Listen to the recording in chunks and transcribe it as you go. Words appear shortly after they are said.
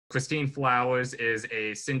Christine Flowers is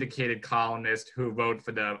a syndicated columnist who wrote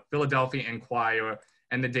for the Philadelphia Inquirer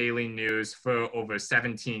and the Daily News for over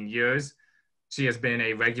 17 years. She has been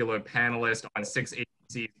a regular panelist on 6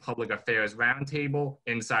 ABC's Public Affairs Roundtable,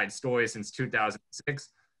 Inside Story, since 2006,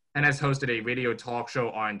 and has hosted a radio talk show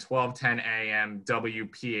on 1210 AM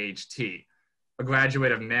WPHT. A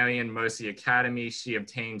graduate of Merion Mercy Academy, she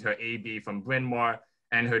obtained her AB from Bryn Mawr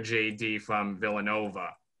and her JD from Villanova.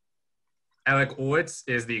 Eric ORTS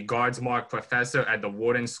is the Guardsmark professor at the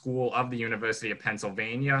Wharton School of the University of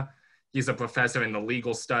Pennsylvania. He's a professor in the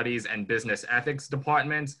Legal Studies and Business Ethics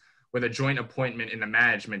departments with a joint appointment in the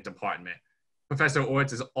Management department. Professor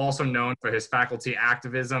ORTS is also known for his faculty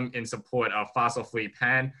activism in support of fossil-free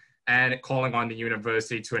Penn and calling on the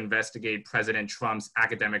university to investigate President Trump's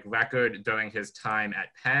academic record during his time at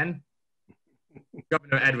Penn.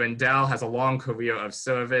 Governor Ed Rendell has a long career of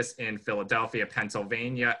service in Philadelphia,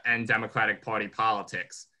 Pennsylvania, and Democratic Party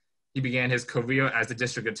politics. He began his career as the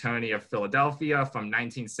district attorney of Philadelphia from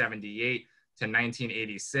 1978 to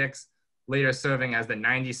 1986, later serving as the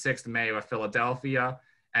 96th mayor of Philadelphia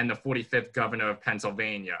and the 45th governor of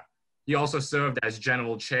Pennsylvania. He also served as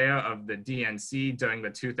general chair of the DNC during the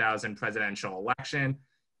 2000 presidential election.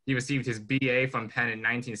 He received his BA from Penn in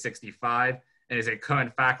 1965 and is a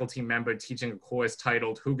current faculty member teaching a course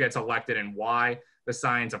titled Who Gets Elected and Why? The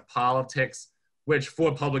Science of Politics, which,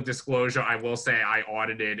 for public disclosure, I will say I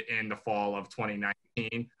audited in the fall of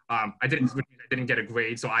 2019. I didn't get a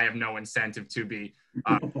grade, so I have no incentive to be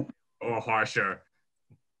or harsher.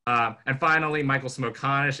 And finally, Michael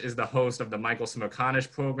Smerconish is the host of the Michael Smerconish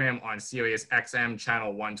Program on SiriusXM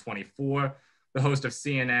channel 124, the host of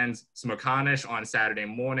CNN's Smerconish on Saturday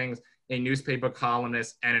mornings, a newspaper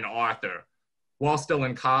columnist, and an author. While still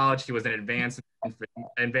in college, he was an advanced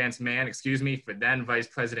man for then Vice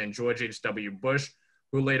President George H.W. Bush,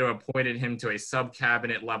 who later appointed him to a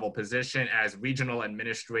sub-cabinet level position as regional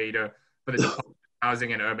administrator for the Department of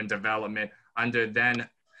Housing and Urban Development under then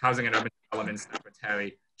Housing and Urban Development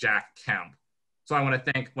Secretary Jack Kemp. So I want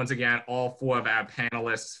to thank, once again, all four of our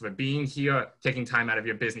panelists for being here, taking time out of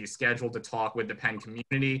your busy schedule to talk with the Penn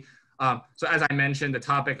community. So as I mentioned, the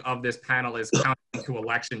topic of this panel is Counting to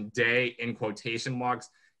Election Day, in quotation marks,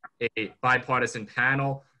 a bipartisan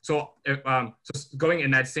panel. So, so going in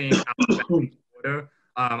that same order,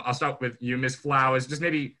 I'll start with you, Ms. Flowers. Just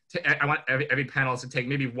maybe, I want every panelist to take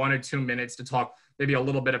maybe 1 or 2 minutes to talk maybe a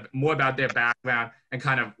little bit more about their background and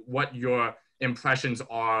kind of what your impressions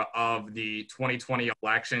are of the 2020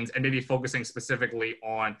 elections, and maybe focusing specifically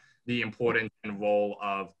on the importance and role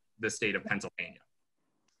of the state of Pennsylvania.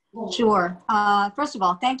 Sure. First of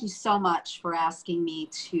all, thank you so much for asking me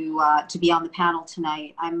to be on the panel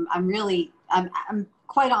tonight. I'm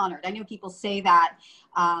quite honored. I know people say that,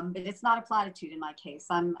 but it's not a platitude in my case.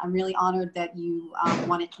 I'm really honored that you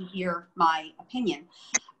wanted to hear my opinion.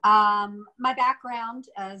 My background,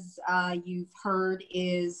 as you've heard,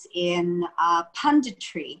 is in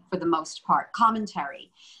punditry for the most part,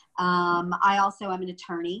 commentary. I also am an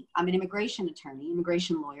attorney. I'm an immigration attorney,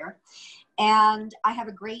 immigration lawyer. And I have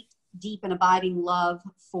a great, deep, and abiding love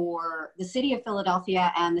for the city of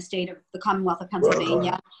Philadelphia and the state of the Commonwealth of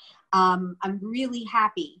Pennsylvania. I'm really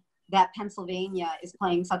happy that Pennsylvania is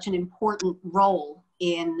playing such an important role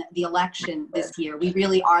in the election this year. We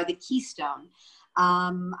really are the keystone.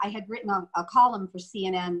 I had written a column for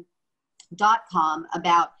CNN.com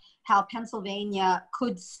about how Pennsylvania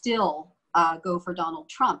could still go for Donald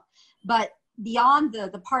Trump. But beyond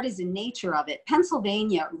the partisan nature of it,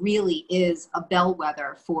 Pennsylvania really is a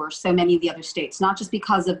bellwether for so many of the other states, not just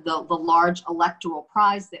because of the large electoral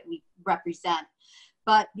prize that we represent,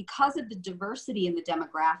 but because of the diversity in the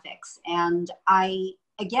demographics. And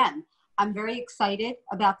I'm very excited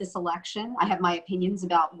about this election. I have my opinions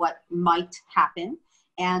about what might happen,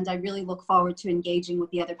 and I really look forward to engaging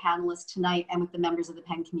with the other panelists tonight and with the members of the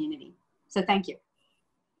Penn community. So thank you.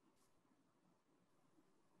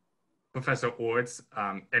 Professor ORTS,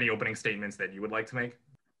 any opening statements that you would like to make?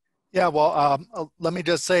 Yeah, well, let me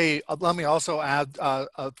just say, let me also add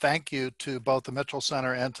a thank you to both the Mitchell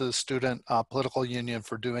Center and to the Student Political Union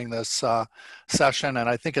for doing this session. And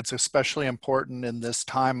I think it's especially important in this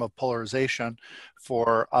time of polarization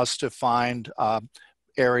for us to find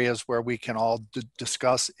areas where we can all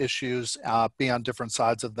discuss issues, be on different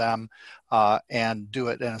sides of them, and do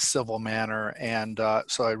it in a civil manner. And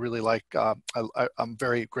so I really like, I'm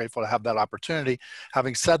very grateful to have that opportunity.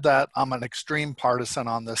 Having said that, I'm an extreme partisan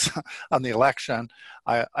on this, on the election.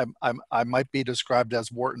 I might be described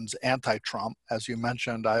as Wharton's anti-Trump. As you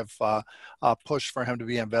mentioned, I've pushed for him to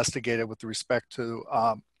be investigated with respect to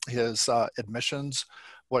his admissions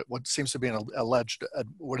what seems to be an alleged,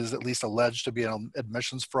 what is at least alleged to be an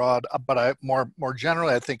admissions fraud. But more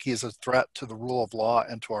generally, I think he's a threat to the rule of law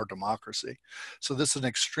and to our democracy. So this is an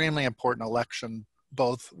extremely important election,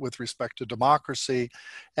 both with respect to democracy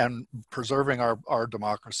and preserving our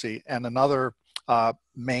democracy. And another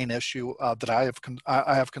main issue that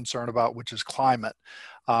I have concern about, which is climate.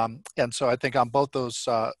 And so I think on both those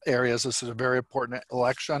areas, this is a very important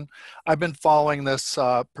election. I've been following this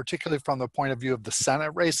particularly from the point of view of the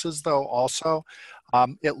Senate races, though, also.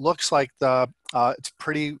 It looks like it's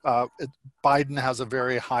pretty, Biden has a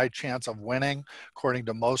very high chance of winning, according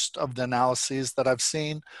to most of the analyses that I've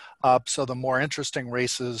seen. So the more interesting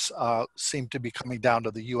races seem to be coming down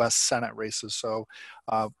to the US Senate races. So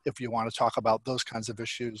if you want to talk about those kinds of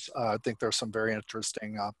issues, I think there's some very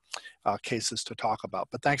interesting cases to talk about.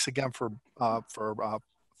 But thanks again for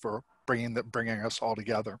bringing us all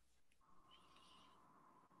together.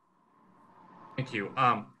 Thank you.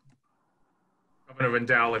 Governor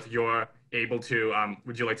Rendell, if you're able to,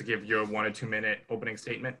 would you like to give your 1 or 2 minute opening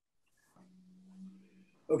statement?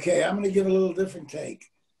 Okay, I'm going to give a little different take.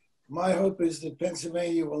 My hope is that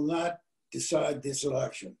Pennsylvania will not decide this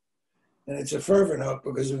election. And it's a fervent hope,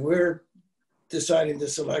 because if we're deciding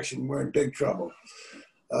this election, we're in big trouble.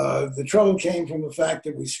 The trouble came from the fact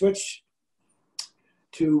that we switched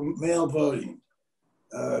to mail voting.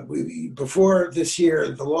 Before this year,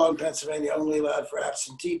 the law in Pennsylvania only allowed for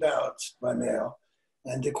absentee ballots by mail.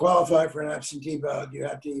 And to qualify for an absentee ballot, you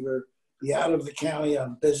have to either be out of the county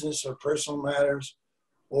on business or personal matters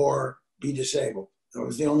or be disabled. That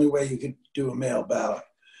was the only way you could do a mail ballot.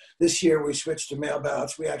 This year, we switched to mail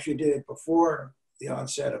ballots. We actually did it before the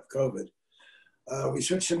onset of COVID. We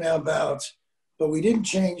switched to mail ballots, but we didn't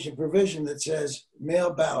change the provision that says mail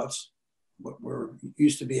ballots, what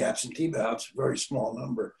used to be absentee ballots, a very small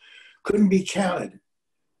number, couldn't be counted.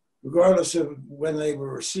 Regardless of when they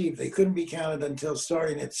were received, they couldn't be counted until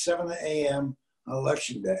starting at 7 a.m. on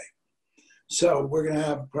election day. So we're going to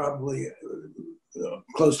have probably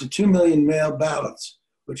close to 2 million mail ballots,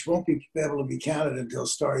 which won't be able to be counted until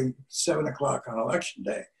starting 7 o'clock on election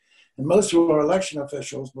day. And most of our election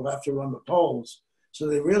officials will have to run the polls, so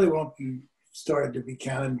they really won't be started to be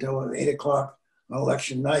counted until 8 o'clock on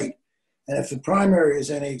election night. And if the primary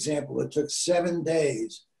is any example, it took 7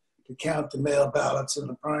 days to count the mail ballots in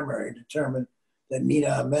the primary, determined that Nina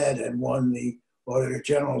Ahmed had won the Auditor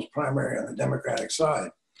General's primary on the Democratic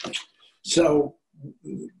side. So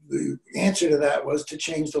the answer to that was to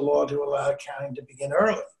change the law to allow counting to begin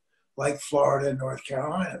early, like Florida and North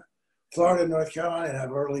Carolina. Florida and North Carolina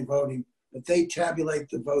have early voting, but they tabulate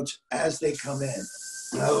the votes as they come in.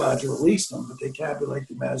 They're not allowed to release them, but they tabulate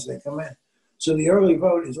them as they come in. So the early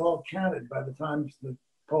vote is all counted by the time the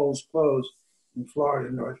polls close in Florida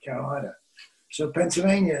and North Carolina. So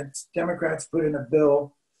Pennsylvania, Democrats put in a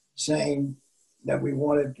bill saying that we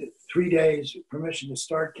wanted 3 days permission to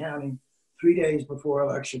start counting 3 days before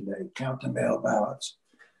election day, count the mail ballots.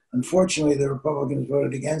 Unfortunately, the Republicans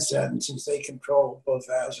voted against that, and since they control both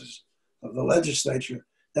houses of the legislature,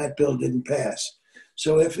 that bill didn't pass.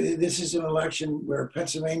 So if this is an election where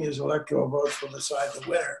Pennsylvania's electoral votes will decide the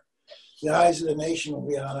winner, the eyes of the nation will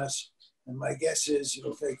be on us. And my guess is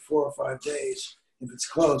it'll take 4 or 5 days, if it's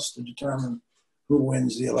close, to determine who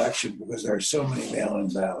wins the election, because there are so many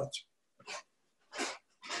mail-in ballots.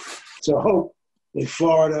 So I hope that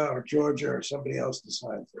Florida or Georgia or somebody else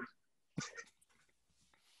decides it.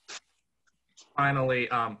 Finally,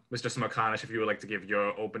 Mr. Smerconish, if you would like to give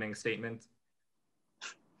your opening statement.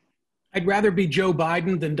 I'd rather be Joe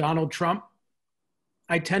Biden than Donald Trump.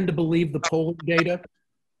 I tend to believe the polling data.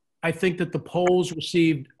 I think that the polls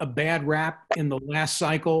received a bad rap in the last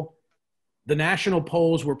cycle. The national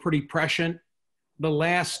polls were pretty prescient. The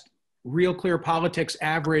last Real Clear Politics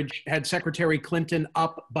average had Secretary Clinton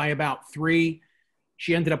up by about 3.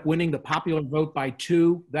 She ended up winning the popular vote by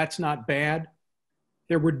 2. That's not bad.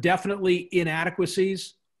 There were definitely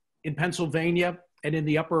inadequacies in Pennsylvania and in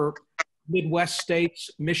the upper Midwest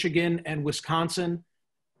states, Michigan and Wisconsin.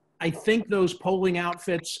 I think those polling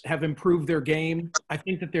outfits have improved their game. I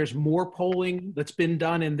think that there's more polling that's been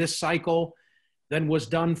done in this cycle than was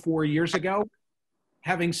done 4 years ago.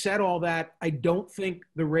 Having said all that, I don't think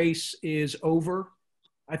the race is over.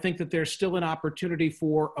 I think that there's still an opportunity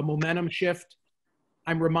for a momentum shift.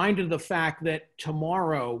 I'm reminded of the fact that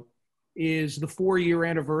tomorrow is the 4-year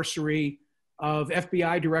anniversary of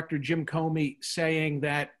FBI Director Jim Comey saying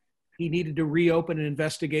that he needed to reopen an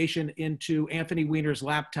investigation into Anthony Weiner's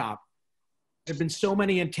laptop. There have been so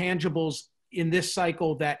many intangibles in this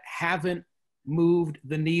cycle that haven't moved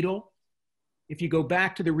the needle. If you go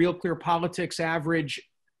back to the Real Clear Politics average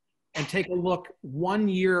and take a look 1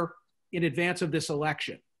 year in advance of this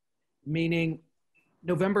election, meaning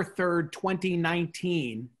November 3rd,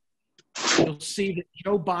 2019, you'll see that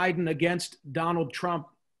Joe Biden against Donald Trump,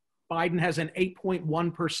 Biden has an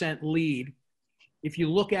 8.1% lead. If you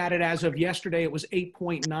look at it as of yesterday, it was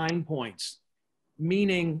 8.9 points,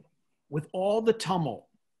 meaning with all the tumult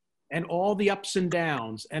and all the ups and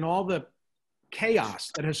downs and all the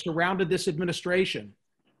chaos that has surrounded this administration,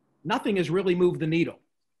 nothing has really moved the needle.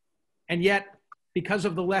 And yet, because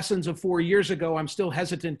of the lessons of 4 years ago, I'm still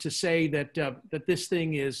hesitant to say that, that this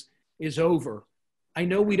thing is over. I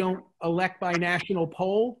know we don't elect by national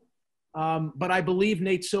poll, but I believe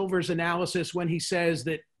Nate Silver's analysis when he says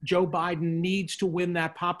that Joe Biden needs to win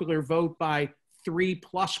that popular vote by 3+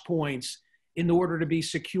 points in order to be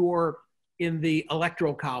secure in the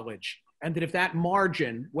electoral college. And that if that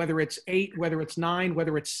margin, whether it's 8, whether it's 9,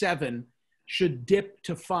 whether it's 7, should dip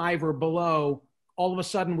to 5 or below, all of a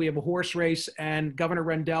sudden we have a horse race and Governor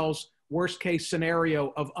Rendell's worst case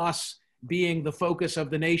scenario of us being the focus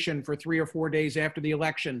of the nation for 3 or 4 days after the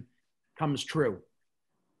election comes true.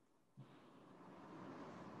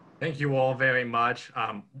 Thank you all very much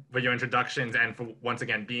for your introductions and for once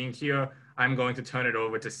again being here. I'm going to turn it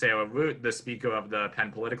over to Sarah Root, the Speaker of the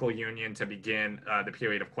Penn Political Union, to begin the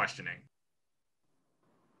period of questioning.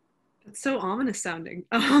 It's so ominous sounding.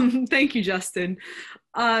 Thank you, Justin.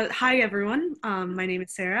 Hi, everyone. My name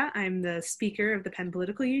is Sarah. I'm the Speaker of the Penn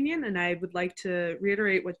Political Union, and I would like to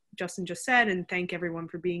reiterate what Justin just said and thank everyone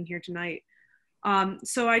for being here tonight.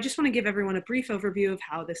 So I just want to give everyone a brief overview of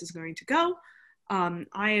how this is going to go.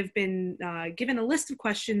 I have been given a list of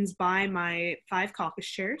questions by my 5 caucus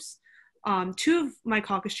chairs. 2 of my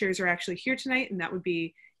caucus chairs are actually here tonight, and that would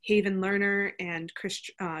be Haven Lerner and Chris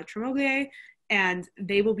Tremoglier, and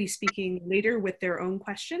they will be speaking later with their own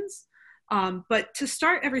questions. But to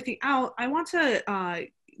start everything out, I want to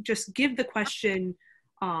just give the question,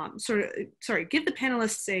 give the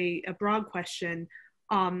panelists a broad question.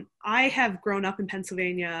 I have grown up in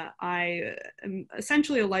Pennsylvania. I am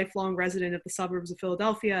essentially a lifelong resident of the suburbs of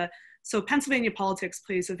Philadelphia. So Pennsylvania politics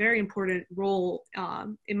plays a very important role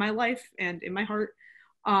in my life and in my heart.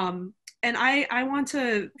 And I want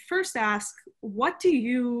to first ask, what do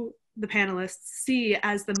you, the panelists, see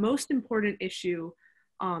as the most important issue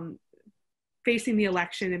facing the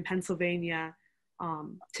election in Pennsylvania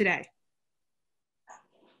today?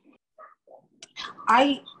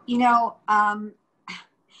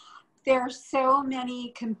 There are so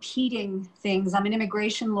many competing things. I'm an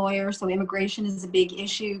immigration lawyer, so immigration is a big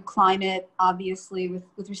issue. Climate, obviously,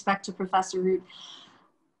 with respect to Professor Root.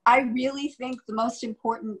 I really think the most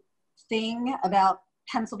important thing about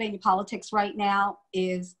Pennsylvania politics right now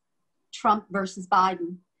is Trump versus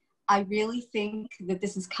Biden. I really think that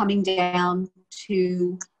this is coming down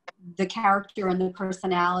to the character and the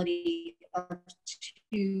personality of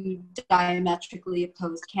 2 diametrically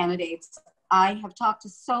opposed candidates. I have talked to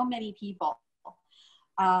so many people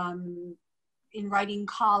in writing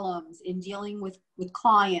columns, in dealing with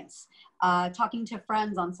clients, talking to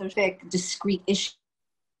friends on specific discrete issues.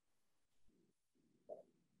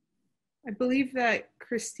 I believe that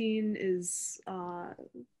Christine is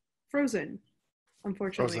frozen,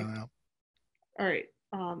 unfortunately. Frozen now. All right.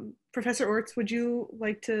 Professor ORTS, would you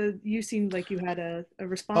like to, you seemed like you had a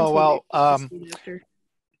response. Oh, well, after.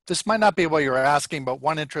 This might not be what you're asking, but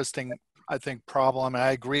one interesting, I think, problem, and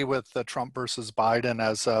I agree with the Trump versus Biden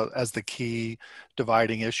as the key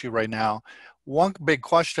dividing issue right now. One big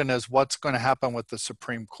question is what's going to happen with the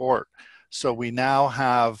Supreme Court. So we now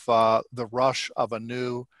have the rush of a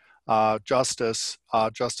new Justice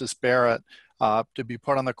Barrett, to be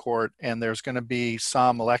put on the court, and there's going to be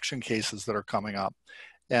some election cases that are coming up.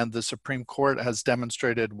 And the Supreme Court has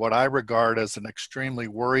demonstrated what I regard as an extremely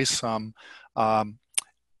worrisome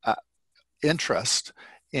interest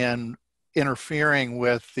in interfering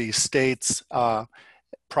with the state's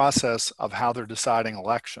process of how they're deciding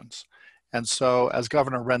elections. And so, as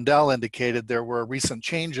Governor Rendell indicated, there were recent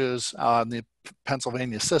changes in the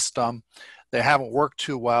Pennsylvania system. They haven't worked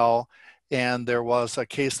too well. And there was a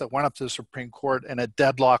case that went up to the Supreme Court and it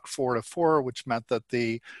deadlocked 4-4, which meant that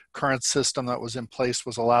the current system that was in place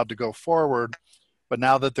was allowed to go forward. But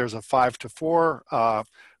now that there's a 5-4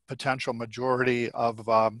 potential majority of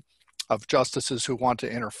justices who want to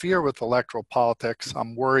interfere with electoral politics,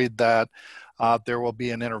 I'm worried that there will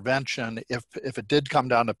be an intervention if it did come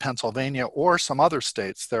down to Pennsylvania or some other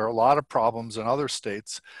states. There are a lot of problems in other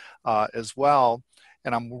states as well.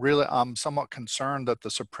 And I'm somewhat concerned that the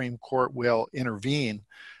Supreme Court will intervene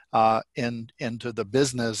into the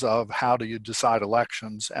business of how do you decide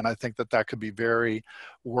elections. And I think that could be very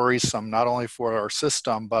worrisome, not only for our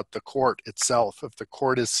system, but the court itself. If the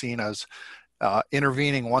court is seen as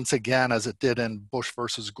intervening once again as it did in Bush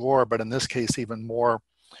versus Gore, but in this case even more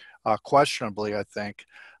questionably, I think,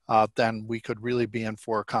 then we could really be in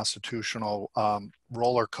for a constitutional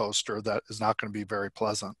roller coaster that is not going to be very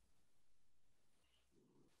pleasant.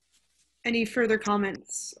 Any further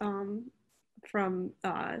comments from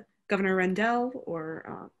Governor Rendell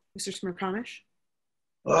or Mr. Smerconish?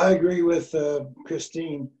 Well, I agree with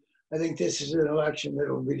Christine. I think this is an election that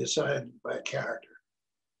will be decided by character,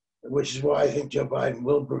 which is why I think Joe Biden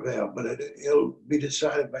will prevail, but it'll be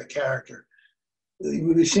decided by character.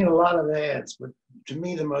 We've seen a lot of ads, but to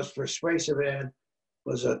me, the most persuasive ad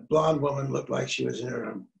was a blonde woman, looked like she was in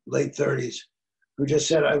her late 30s, who just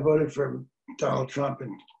said, I voted for Donald Trump in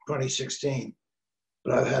 2016,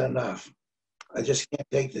 but I've had enough. I just can't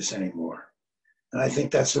take this anymore. And I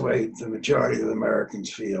think that's the way the majority of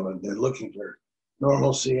Americans feel, and they're looking for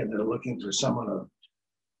normalcy, and they're looking for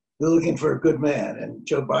they're looking for a good man, and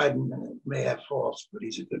Joe Biden may have faults, but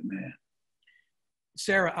he's a good man.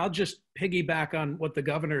 Sarah, I'll just piggyback on what the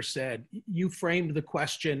governor said. You framed the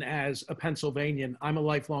question as a Pennsylvanian. I'm a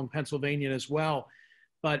lifelong Pennsylvanian as well.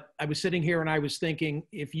 But I was sitting here and I was thinking,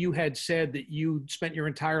 if you had said that you spent your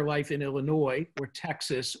entire life in Illinois or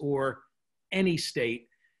Texas or any state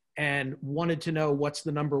and wanted to know what's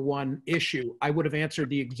the #1 issue, I would have answered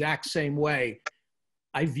the exact same way.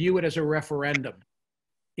 I view it as a referendum.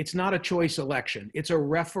 It's not a choice election. It's a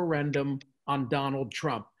referendum on Donald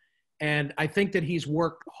Trump. And I think that he's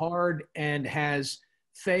worked hard and has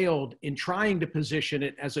failed in trying to position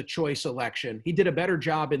it as a choice election. He did a better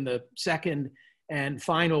job in the second and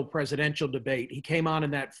final presidential debate. He came on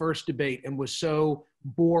in that first debate and was so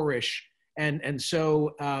boorish and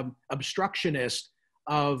so obstructionist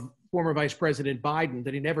of former Vice President Biden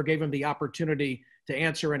that he never gave him the opportunity to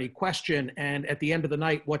answer any question. And at the end of the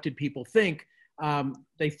night, what did people think?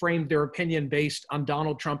 They framed their opinion based on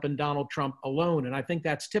Donald Trump and Donald Trump alone. And I think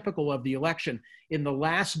that's typical of the election. In the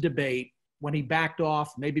last debate, when he backed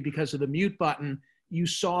off, maybe because of the mute button, you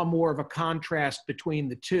saw more of a contrast between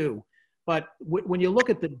the two. But when you look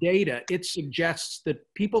at the data, it suggests that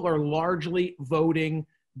people are largely voting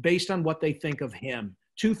based on what they think of him.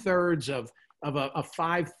 2/3 of a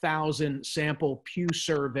 5,000 sample Pew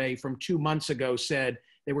survey from 2 months ago said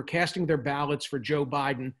they were casting their ballots for Joe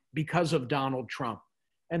Biden because of Donald Trump.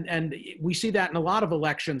 And we see that in a lot of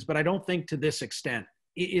elections, but I don't think to this extent.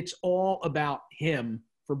 It's all about him,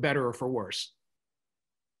 for better or for worse.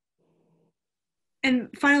 And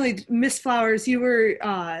finally, Ms. Flowers, you were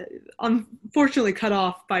unfortunately cut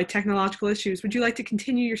off by technological issues. Would you like to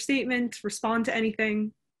continue your statement, respond to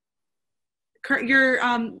anything? You're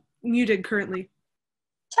muted currently.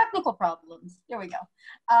 Technical problems. There we go.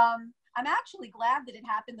 I'm actually glad that it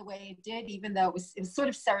happened the way it did, even though it was sort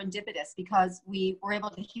of serendipitous, because we were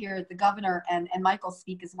able to hear the governor and Michael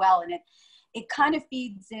speak as well. And it kind of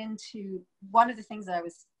feeds into one of the things that I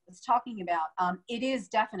was talking about. It is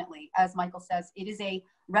definitely, as Michael says, it is a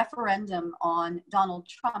referendum on Donald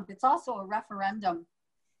Trump. It's also a referendum,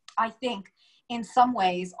 I think, in some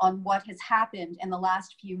ways on what has happened in the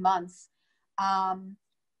last few months.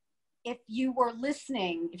 If you were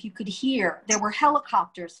listening, if you could hear, there were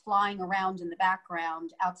helicopters flying around in the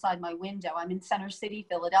background outside my window. I'm in Center City,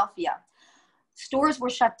 Philadelphia. Stores were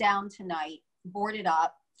shut down tonight, boarded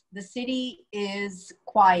up. The city is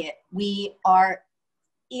quiet. We are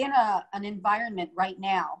in an environment right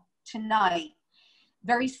now, tonight,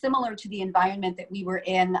 very similar to the environment that we were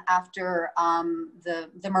in after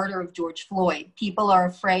the murder of George Floyd. People are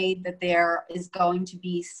afraid that there is going to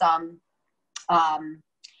be some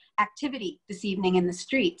activity this evening in the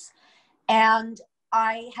streets. And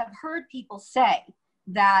I have heard people say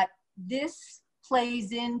that this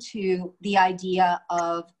plays into the idea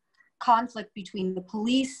of conflict between the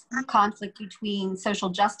police, conflict between social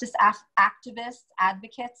justice activists,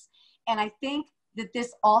 advocates. And I think that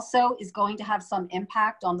this also is going to have some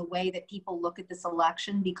impact on the way that people look at this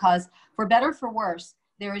election, because for better or for worse,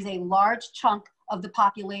 there is a large chunk of the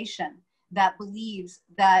population that believes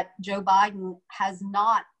that Joe Biden has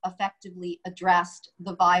not effectively addressed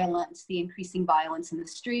the violence, the increasing violence in the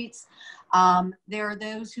streets. There are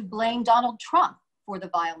those who blame Donald Trump for the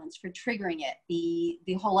violence, for triggering it,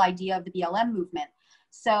 the whole idea of the BLM movement.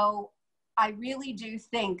 So I really do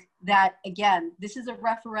think that, again, this is a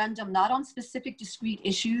referendum not on specific discrete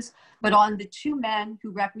issues, but on the two men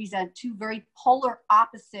who represent two very polar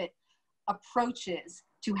opposite approaches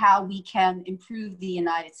to how we can improve the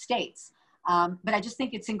United States. But I just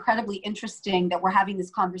think it's incredibly interesting that we're having this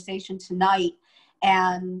conversation tonight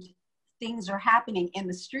and things are happening in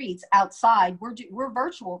the streets outside. We're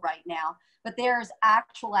virtual right now, but there's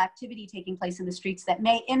actual activity taking place in the streets that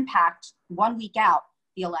may impact 1 week out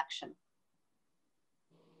the election.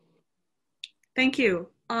 Thank you.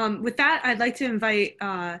 With that, I'd like to invite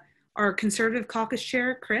our Conservative Caucus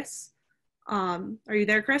Chair, Chris. Are you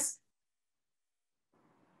there, Chris?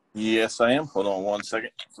 Yes, I am. Hold on one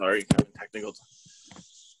second. Sorry, technical.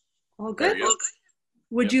 All good.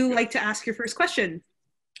 Would you like to ask your first question?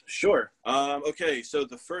 Sure. Okay, so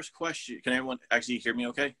the first question, can everyone actually hear me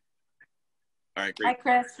okay? All right, great. Hi,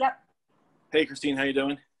 Chris. Yep. Hey, Christine, how you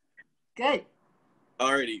doing? Good.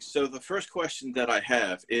 Alrighty, so the first question that I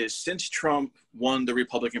have is, since Trump won the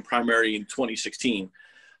Republican primary in 2016,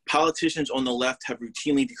 politicians on the left have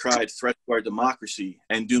routinely decried threats to our democracy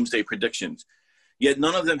and doomsday predictions, yet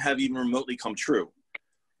none of them have even remotely come true.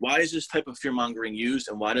 Why is this type of fear-mongering used,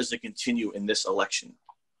 and why does it continue in this election?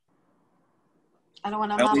 I don't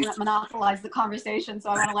want to monopolize the conversation, so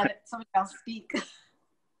I want to let somebody else speak.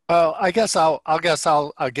 Well, I guess I'll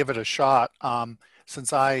give it a shot.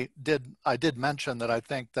 Since I did mention that I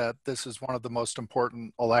think that this is one of the most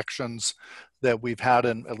important elections that we've had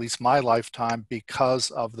in at least my lifetime because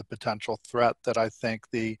of the potential threat that I think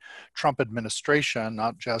the Trump administration,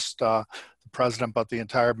 not just the president, but the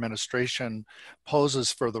entire administration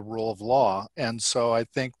poses for the rule of law. And so I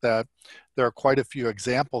think that there are quite a few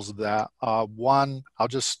examples of that. One, I'll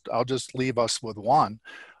just leave us with one.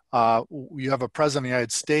 You have a president of the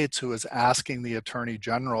United States who is asking the Attorney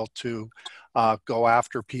General to go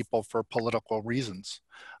after people for political reasons,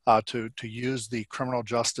 to use the criminal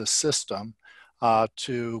justice system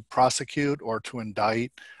to prosecute or to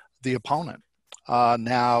indict the opponent.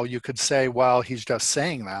 Now, you could say, well, he's just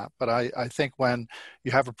saying that, but I think when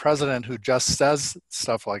you have a president who just says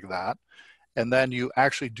stuff like that, and then you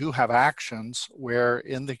actually do have actions where,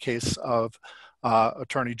 in the case of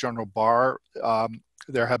Attorney General Barr,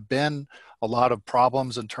 there have been a lot of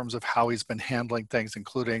problems in terms of how he's been handling things,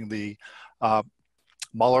 including the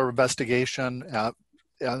Mueller investigation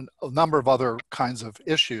and a number of other kinds of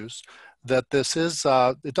issues, that this is,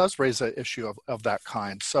 it does raise an issue of that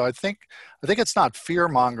kind. So I think it's not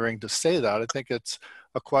fear-mongering to say that. I think it's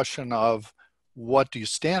a question of, what do you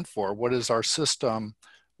stand for? What does our system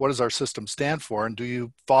stand for? And do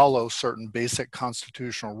you follow certain basic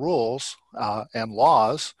constitutional rules and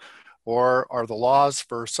laws? Or are the laws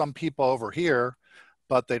for some people over here,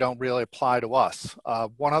 but they don't really apply to us?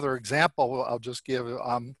 One other example I'll just give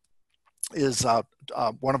is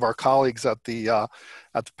one of our colleagues at the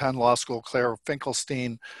Penn Law School, Claire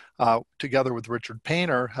Finkelstein, together with Richard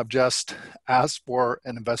Painter, have just asked for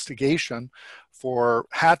an investigation for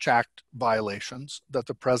Hatch Act violations that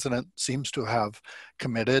the president seems to have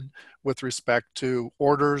committed with respect to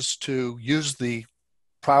orders to use the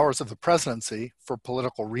powers of the presidency for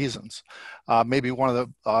political reasons. Maybe one of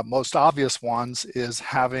the most obvious ones is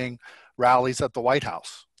having rallies at the White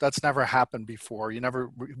House. That's never happened before.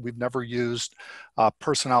 We've never used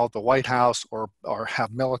personnel at the White House or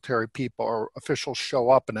have military people or officials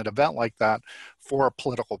show up in an event like that for a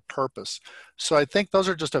political purpose. So I think those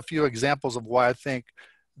are just a few examples of why I think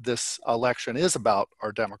this election is about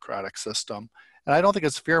our democratic system. And I don't think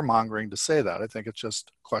it's fear-mongering to say that. I think it's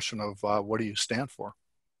just a question of what do you stand for?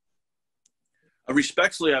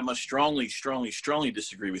 Respectfully, I must strongly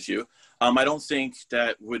disagree with you. I don't think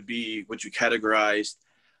that would be what you categorized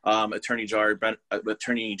Attorney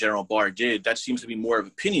General Barr did. That seems to be more of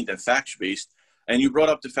opinion than fact-based. And you brought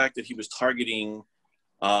up the fact that he was targeting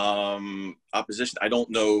opposition. I don't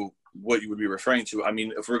know what you would be referring to. I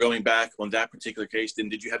mean, if we're going back on that particular case, then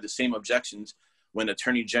did you have the same objections when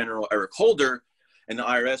Attorney General Eric Holder and the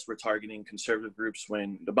IRS were targeting conservative groups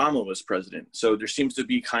when Obama was president? So there seems to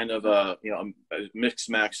be kind of a mixed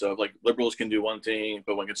match of, like, liberals can do one thing,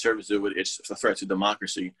 but when conservatives do it, it's a threat to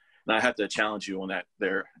democracy. And I have to challenge you on that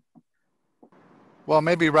there. Well,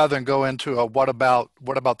 maybe rather than go into a what about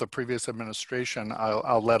the previous administration,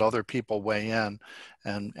 I'll let other people weigh in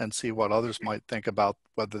and see what others might think about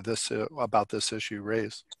this issue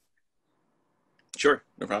raised. Sure,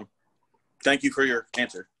 no problem. Thank you for your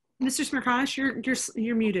answer. Mr. Smerconish,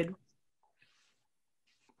 you're muted.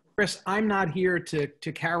 Chris, I'm not here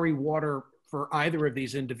to carry water for either of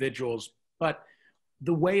these individuals, but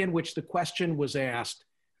the way in which the question was asked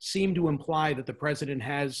seemed to imply that the president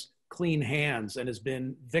has clean hands and has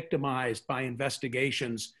been victimized by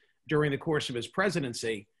investigations during the course of his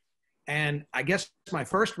presidency. And I guess my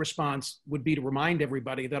first response would be to remind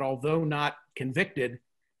everybody that although not convicted,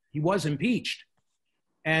 he was impeached.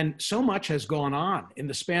 And so much has gone on in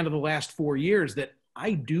the span of the last 4 years that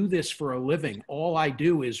I do this for a living. All I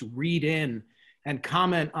do is read in and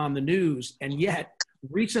comment on the news. And yet,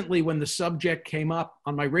 recently when the subject came up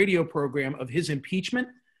on my radio program of his impeachment,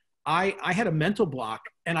 I had a mental block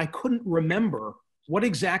and I couldn't remember what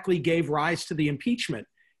exactly gave rise to the impeachment.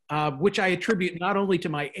 which I attribute not only to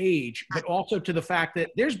my age, but also to the fact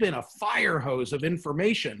that there's been a fire hose of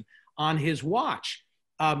information on his watch.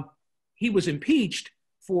 He was impeached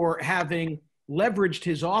for having leveraged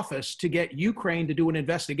his office to get Ukraine to do an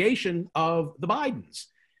investigation of the Bidens.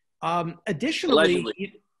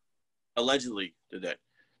 Additionally, allegedly did that.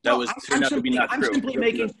 That was turned out to be not true.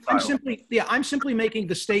 I'm simply making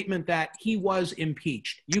the statement that he was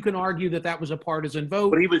impeached. You can argue that that was a partisan vote.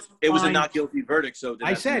 But it was a not guilty verdict. So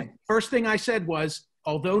first thing I said was,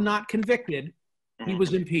 although not convicted, he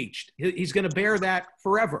was impeached. He's going to bear that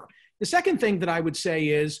forever. The second thing that I would say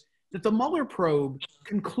is that the Mueller probe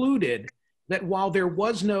concluded that while there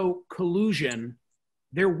was no collusion,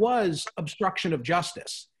 there was obstruction of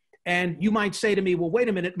justice. And you might say to me, well, wait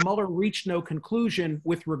a minute, Mueller reached no conclusion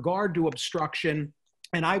with regard to obstruction.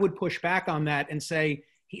 And I would push back on that and say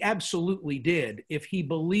he absolutely did. If he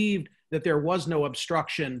believed that there was no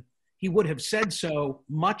obstruction, he would have said so,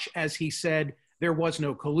 much as he said there was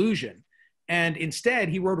no collusion. And instead,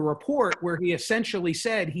 he wrote a report where he essentially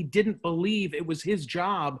said he didn't believe it was his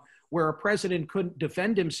job, where a president couldn't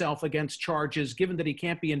defend himself against charges, given that he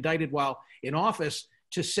can't be indicted while in office,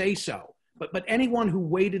 to say so. But anyone who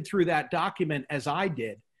waded through that document, as I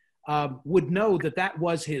did, would know that that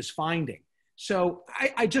was his finding. So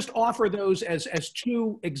I just offer those as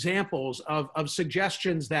two examples of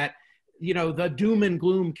suggestions that, you know, the doom and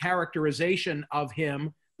gloom characterization of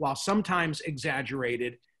him, while sometimes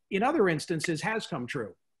exaggerated, in other instances has come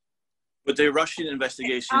true. But the Russian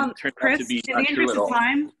investigation turned out to be not true at all.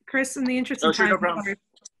 Chris, in the interest of time,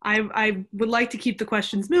 I would like to keep the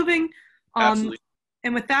questions moving. Absolutely.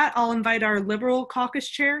 And with that, I'll invite our Liberal Caucus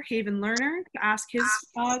Chair, Haven Lerner, to ask his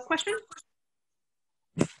question.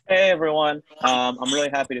 Hey, everyone. I'm really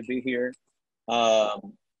happy to be here.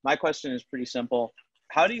 My question is pretty simple.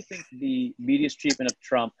 How do you think the media's treatment of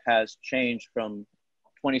Trump has changed from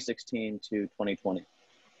 2016 to 2020?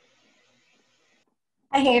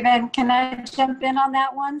 Hi, Haven. Can I jump in on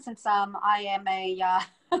that one, since I am a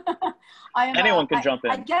anyone can jump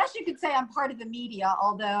in. I guess you could say I'm part of the media,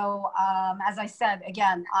 although, as I said,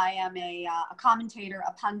 again, I am a commentator,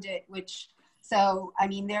 a pundit, so, I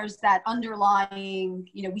mean, there's that underlying,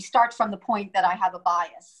 you know, we start from the point that I have a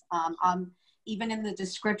bias. Even in the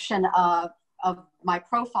description of my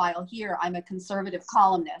profile here, I'm a conservative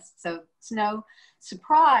columnist. So it's no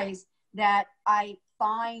surprise that I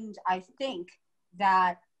think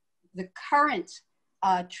that the current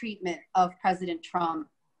treatment of President Trump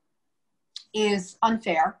is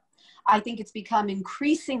unfair. I think it's become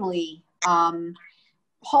increasingly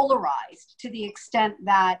polarized, to the extent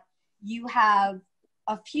that you have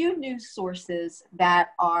a few news sources that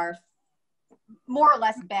are more or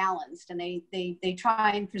less balanced, and they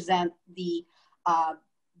try and present the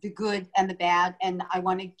good and the bad. And I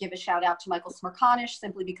want to give a shout out to Michael Smerconish,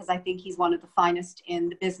 simply because I think he's one of the finest in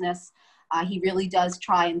the business. He really does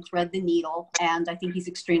try and thread the needle, and I think he's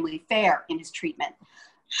extremely fair in his treatment.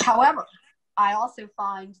 However, I also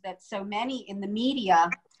find that so many in the media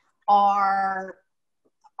are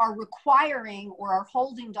requiring or are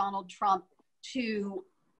holding Donald Trump to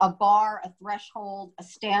a bar, a threshold, a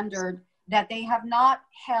standard that they have not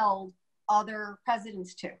held other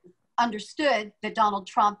presidents to. Understood that Donald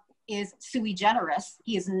Trump is sui generis.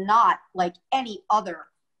 He is not like any other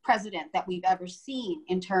president that we've ever seen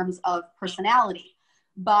in terms of personality.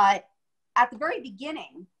 But at the very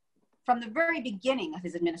beginning, from the very beginning of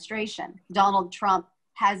his administration, Donald Trump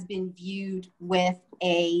has been viewed with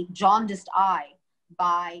a jaundiced eye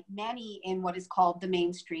by many in what is called the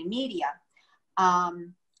mainstream media.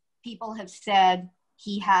 People have said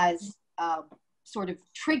he has sort of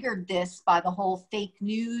triggered this by the whole fake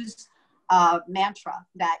news mantra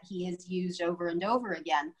that he has used over and over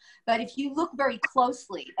again. But if you look very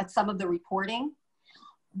closely at some of the reporting,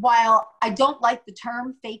 while I don't like the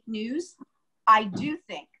term fake news, I do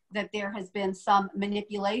think that there has been some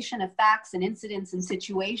manipulation of facts and incidents and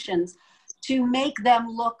situations to make them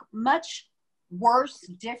look much worse,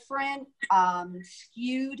 different,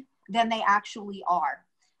 skewed than they actually are.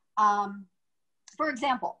 For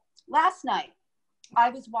example, last night, I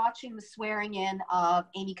was watching the swearing in of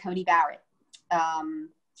Amy Coney Barrett,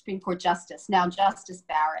 Supreme Court Justice, now Justice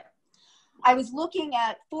Barrett. I was looking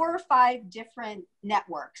at 4 or 5 different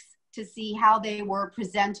networks to see how they were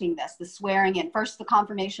presenting this, the swearing in, first the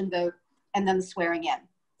confirmation vote, and then the swearing in.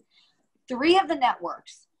 3 of the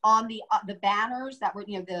networks on the banners that were,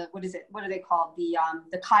 you know, what are they called?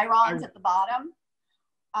 The chyrons at the bottom.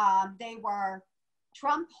 They were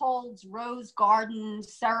Trump holds Rose Garden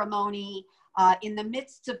ceremony in the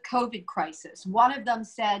midst of COVID crisis. One of them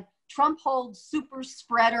said, Trump holds super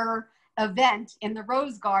spreader event in the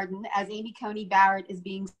Rose Garden as Amy Coney Barrett is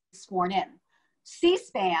being sworn in.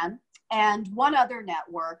 C-SPAN and one other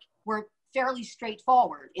network were fairly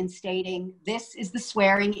straightforward in stating this is the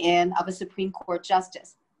swearing in of a Supreme Court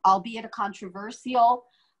justice, albeit a controversial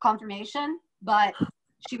confirmation, but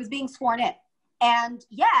she was being sworn in. And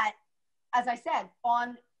yet, as I said,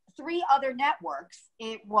 on 3 other networks,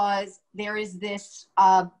 there is this,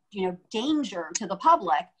 danger to the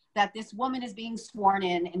public that this woman is being sworn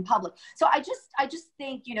in public. So I just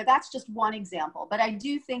think, that's just one example, but I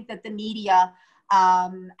do think that the media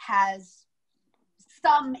has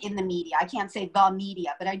some in the media, I can't say the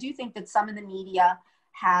media, but I do think that some in the media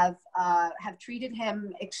have treated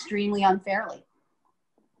him extremely unfairly.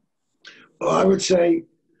 Well, I would say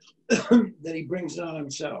that he brings it on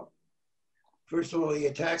himself. First of all, he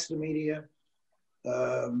attacks the media.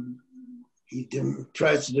 He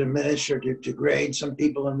tries to diminish or to degrade some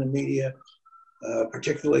people in the media,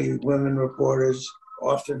 particularly women reporters,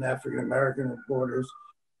 often African-American reporters.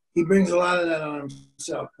 He brings a lot of that on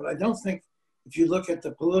himself. But I don't think, if you look at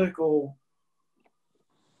the political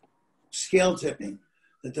scale tipping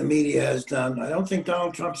that the media has done, I don't think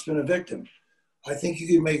Donald Trump's been a victim. I think you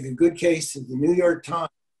can make a good case that the New York Times,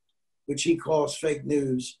 which he calls fake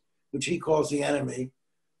news, which he calls the enemy,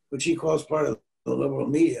 which he calls part of the liberal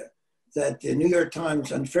media, that the New York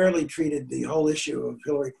Times unfairly treated the whole issue of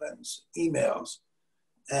Hillary Clinton's emails.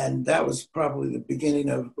 And that was probably the beginning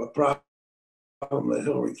of a problem that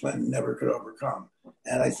Hillary Clinton never could overcome.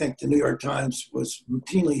 And I think the New York Times was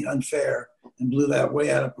routinely unfair and blew that way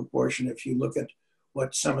out of proportion if you look at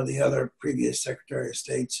what some of the other previous Secretary of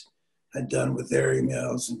States had done with their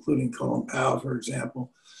emails, including Colin Powell, for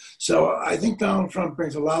example. So I think Donald Trump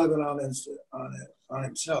brings a lot of it on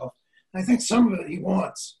himself. And I think some of it he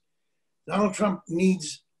wants. Donald Trump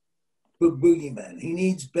needs boogeymen. He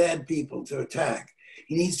needs bad people to attack.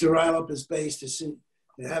 He needs to rile up his base to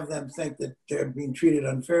have them think that they're being treated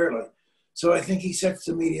unfairly. So I think he sets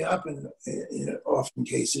the media up in often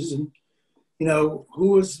cases. And,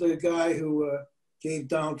 who was the guy who gave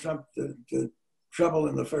Donald Trump the trouble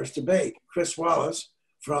in the first debate? Chris Wallace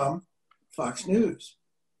from Fox News.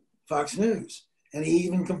 And he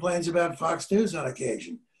even complains about Fox News on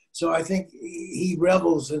occasion. So I think he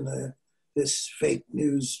revels in this fake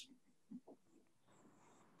news,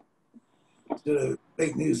 the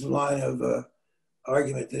fake news line of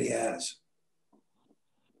argument that he has.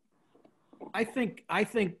 I think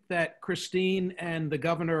that Christine and the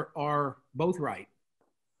governor are both right.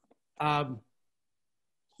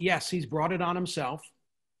 Yes, he's brought it on himself.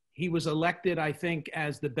 He was elected, I think,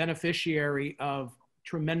 as the beneficiary of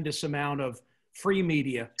tremendous amount of free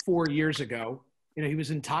media 4 years ago. He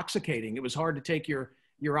was intoxicating. It was hard to take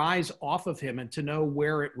your eyes off of him and to know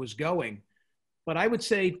where it was going. But I would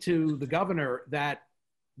say to the governor that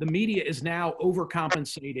the media is now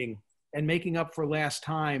overcompensating and making up for last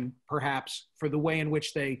time, perhaps, for the way in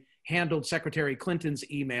which they handled Secretary Clinton's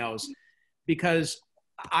emails, because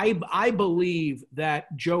I believe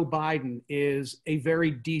that Joe Biden is a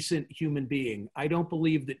very decent human being. I don't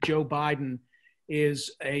believe that Joe Biden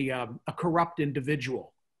is a corrupt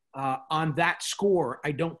individual. On that score,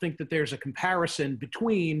 I don't think that there's a comparison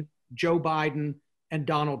between Joe Biden and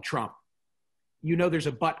Donald Trump. There's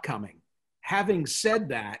a but coming. Having said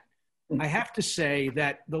that, I have to say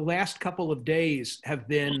that the last couple of days have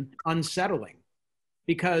been unsettling,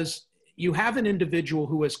 because you have an individual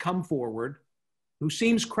who has come forward, who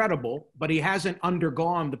seems credible, but he hasn't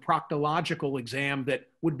undergone the proctological exam that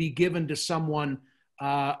would be given to someone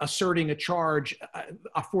asserting a charge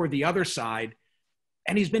for the other side.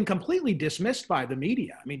 And he's been completely dismissed by the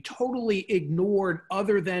media. Totally ignored,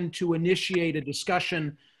 other than to initiate a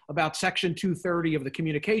discussion about Section 230 of the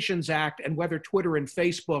Communications Act and whether Twitter and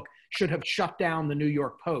Facebook should have shut down the New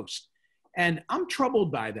York Post. And I'm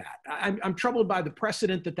troubled by that. I'm troubled by the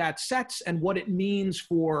precedent that sets and what it means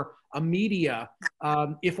for a media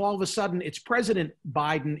if all of a sudden it's President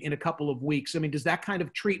Biden in a couple of weeks. Does that kind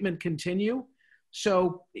of treatment continue?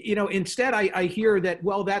 So, instead I hear that,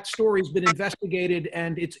 well, that story's been investigated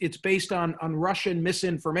and it's based on Russian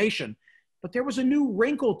misinformation. But there was a new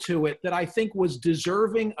wrinkle to it that I think was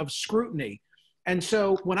deserving of scrutiny. And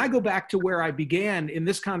so when I go back to where I began in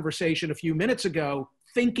this conversation a few minutes ago,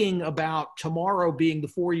 thinking about tomorrow being the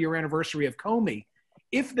 4-year anniversary of Comey,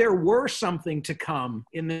 if there were something to come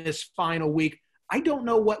in this final week, I don't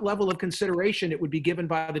know what level of consideration it would be given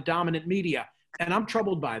by the dominant media. And I'm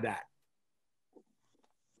troubled by that.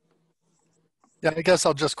 Yeah, I guess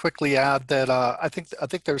I'll just quickly add that I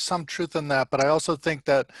think there's some truth in that, but I also think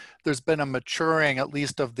that there's been a maturing, at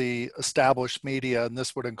least of the established media, and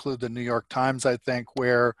this would include the New York Times, I think,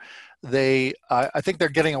 where I think they're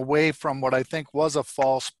getting away from what I think was a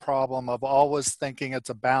false problem of always thinking it's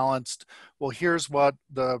a balanced, well, here's what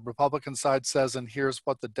the Republican side says and here's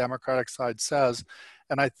what the Democratic side says.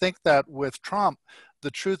 And I think that with Trump, the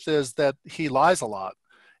truth is that he lies a lot,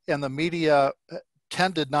 and the media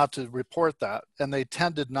tended not to report that, and they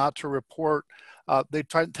tended not to report,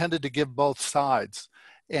 tended to give both sides.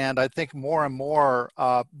 And I think more and more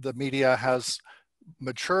the media has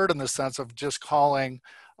matured in the sense of just calling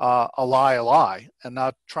a lie, and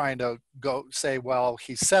not trying to go say, well,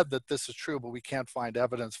 he said that this is true, but we can't find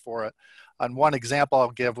evidence for it. And one example I'll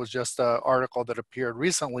give was just an article that appeared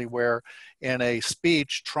recently where in a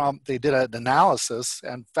speech, they did an analysis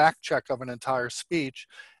and fact check of an entire speech,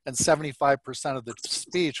 and 75% of the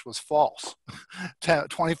speech was false.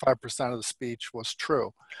 25% of the speech was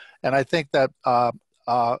true. And I think that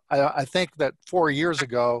I think that 4 years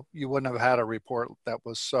ago, you wouldn't have had a report that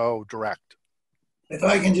was so direct. If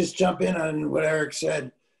I can just jump in on what Eric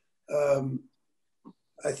said,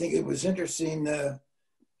 I think it was interesting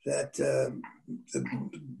that the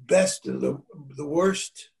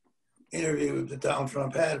worst interview that Donald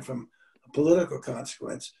Trump had from a political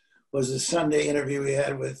consequence was the Sunday interview he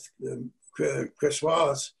had with Chris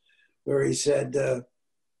Wallace, where he said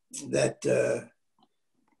that Joe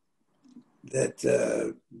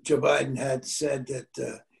Biden had said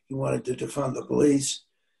that he wanted to defund the police.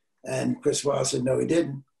 And Chris Wallace said, no, he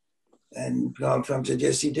didn't. And Donald Trump said,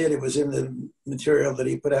 yes, he did. It was in the material that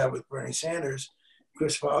he put out with Bernie Sanders.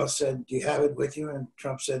 Chris Wallace said, do you have it with you? And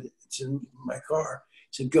Trump said, it's in my car.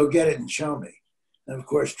 He said, go get it and show me. And of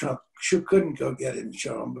course, Trump couldn't go get it and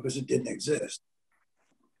show him because it didn't exist.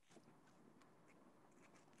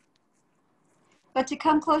 But to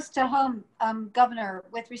come close to home, Governor,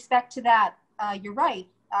 with respect to that, you're right,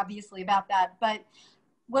 obviously, about that. But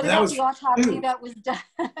what about the autopsy that was done?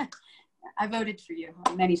 I voted for you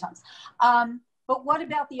many times. But what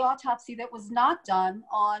about the autopsy that was not done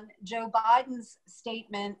on Joe Biden's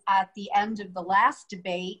statement at the end of the last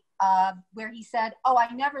debate, where he said, oh,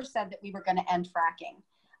 I never said that we were going to end fracking.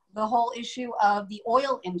 The whole issue of the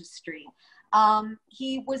oil industry.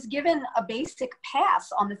 He was given a basic pass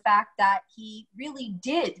on the fact that he really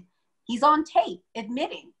did. He's on tape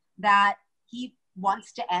admitting that he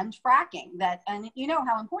wants to end fracking, and you know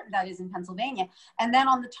how important that is in Pennsylvania. And then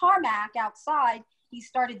on the tarmac outside, he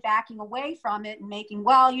started backing away from it and making,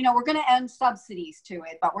 well, you know, we're going to end subsidies to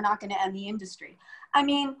it, but we're not going to end the industry. I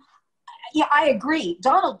mean, yeah, I agree.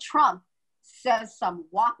 Donald Trump says some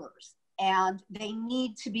whoppers, and he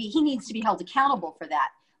needs to be held accountable for that.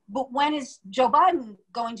 But when is Joe Biden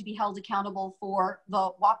going to be held accountable for the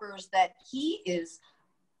whoppers that he is,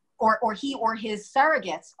 or he or his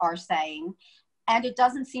surrogates are saying? And it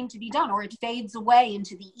doesn't seem to be done, or it fades away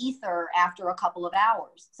into the ether after a couple of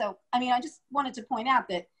hours. So, I mean, I just wanted to point out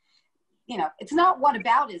that, you know, it's not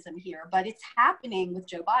whataboutism here, but it's happening with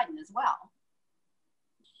Joe Biden as well.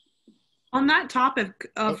 On that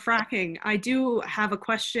topic of fracking, I do have a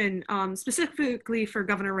question specifically for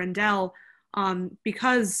Governor Rendell,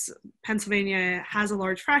 because Pennsylvania has a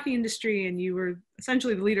large fracking industry and you were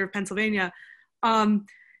essentially the leader of Pennsylvania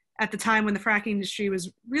at the time when the fracking industry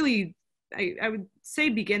was really, I would say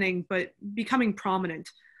beginning, but becoming prominent.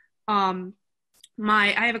 I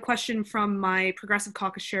have a question from my Progressive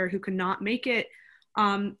Caucus chair who could not make it.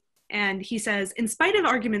 And he says, in spite of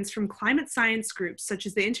arguments from climate science groups, such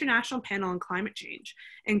as the International Panel on Climate Change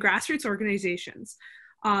and grassroots organizations,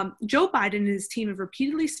 Joe Biden and his team have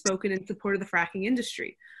repeatedly spoken in support of the fracking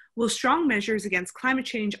industry. Will strong measures against climate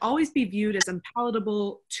change always be viewed as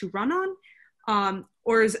unpalatable to run on?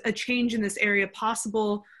 Or is a change in this area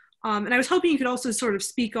possible? And I was hoping you could also sort of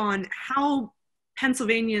speak on how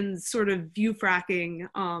Pennsylvanians sort of view fracking.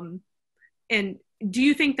 And do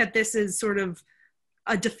you think that this is sort of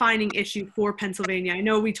a defining issue for Pennsylvania? I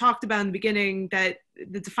know we talked about in the beginning that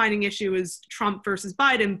the defining issue is Trump versus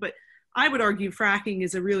Biden, but I would argue fracking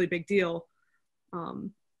is a really big deal.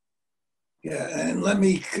 Yeah, and let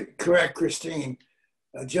me correct Christine.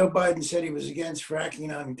 Joe Biden said he was against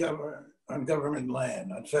fracking on government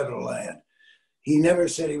land, on federal land. He never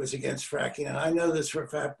said he was against fracking. And I know this for a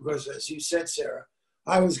fact because, as you said, Sarah,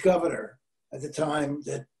 I was governor at the time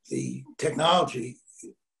that the technology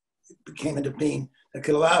came into being that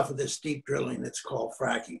could allow for this deep drilling that's called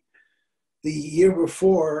fracking. The year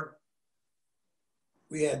before,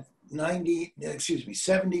 we had 70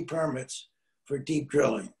 permits for deep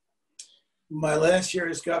drilling. My last year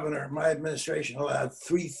as governor, my administration allowed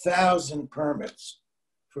 3,000 permits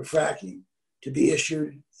for fracking. to be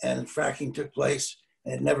issued, and fracking took place,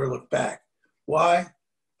 and it never looked back. Why?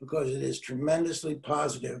 Because it is tremendously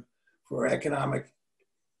positive for economic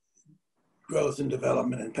growth and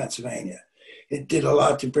development in Pennsylvania. It did a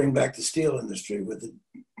lot to bring back the steel industry with the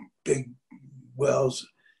big wells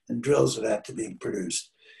and drills that had to be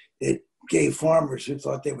produced. It gave farmers who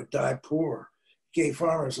thought they would die poor, gave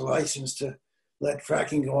farmers a license to let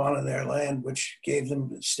fracking go on in their land, which gave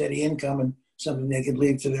them steady income and something they could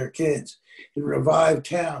leave to their kids. It revived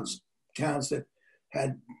towns that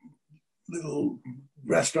had little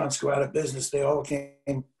restaurants go out of business. They all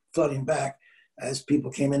came flooding back as people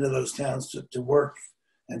came into those towns to work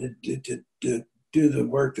and to do the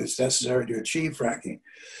work that's necessary to achieve fracking.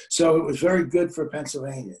 So it was very good for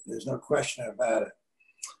Pennsylvania. There's no question about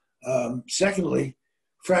it. Secondly,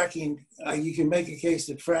 fracking, you can make a case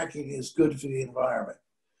that fracking is good for the environment.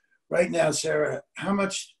 Right now, Sarah, how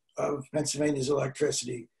much of Pennsylvania's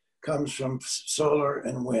electricity comes from solar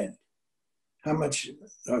and wind? How much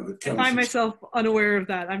of it comes? I find myself unaware of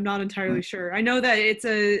that. I'm not entirely sure. I know that it's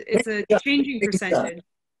a changing percentage.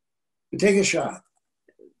 Take a shot.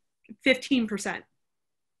 15%.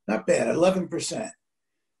 Not bad, 11%.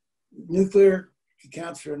 Nuclear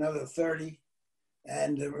accounts for another 30,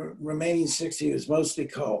 and the remaining 60 is mostly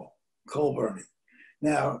coal burning.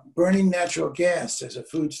 Now, burning natural gas as a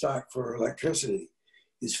food stock for electricity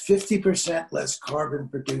is 50% less carbon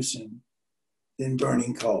producing than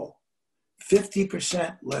burning coal.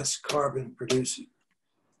 50% less carbon producing.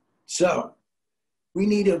 So we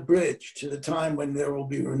need a bridge to the time when there will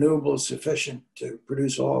be renewables sufficient to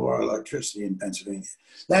produce all of our electricity in Pennsylvania.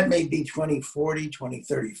 That may be 2040,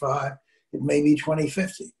 2035, it may be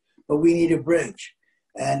 2050, but we need a bridge.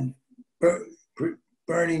 And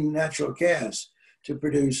burning natural gas to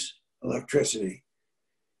produce electricity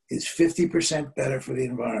is 50% better for the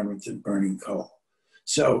environment than burning coal.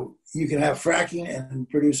 So you can have fracking and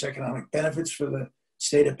produce economic benefits for the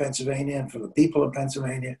state of Pennsylvania and for the people of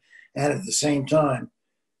Pennsylvania, and at the same time,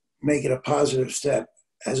 make it a positive step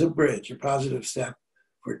as a bridge, a positive step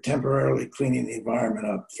for temporarily cleaning the environment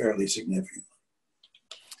up fairly significantly.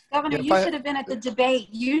 Governor, you should have been at the debate.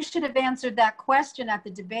 You should have answered that question at the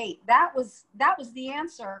debate. That was the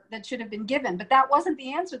answer that should have been given, but that wasn't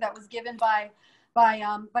the answer that was given by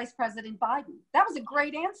Vice President Biden. That was a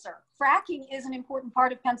great answer. Fracking is an important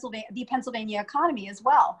part of the Pennsylvania economy as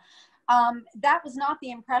well. That was not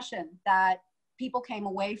the impression that people came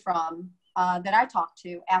away from that I talked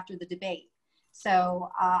to after the debate. So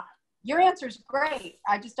your answer is great.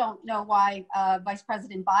 I just don't know why Vice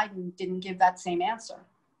President Biden didn't give that same answer.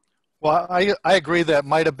 Well, I agree that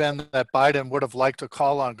might have been that Biden would have liked to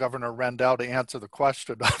call on Governor Rendell to answer the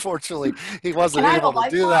question. Unfortunately, he wasn't able to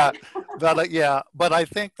do that. But yeah, but I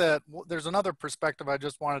think that there's another perspective I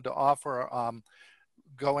just wanted to offer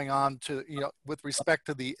going on to, with respect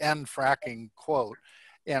to the end fracking quote.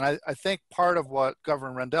 And I think part of what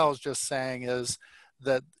Governor Rendell is just saying is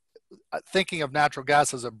that thinking of natural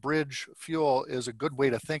gas as a bridge fuel is a good way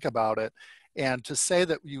to think about it. And to say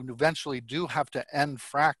that you eventually do have to end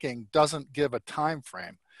fracking doesn't give a time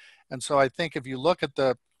frame. And so I think if you look at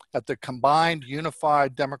the combined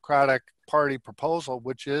unified Democratic Party proposal,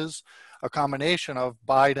 which is a combination of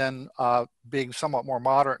Biden being somewhat more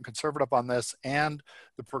moderate and conservative on this and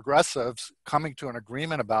the progressives coming to an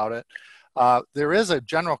agreement about it, there is a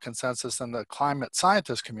general consensus in the climate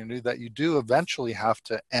scientist community that you do eventually have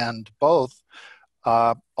to end both,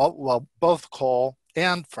 both coal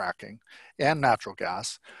and fracking and natural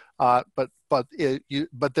gas, but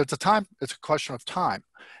there's a time. It's a question of time,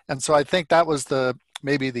 and so I think that was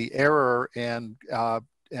maybe the error in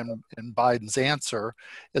Biden's answer,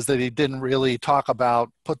 is that he didn't really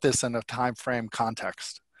put this in a time frame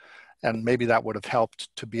context, and maybe that would have helped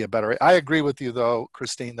to be a better. I agree with you though,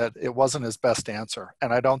 Christine, that it wasn't his best answer,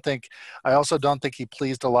 and I also don't think he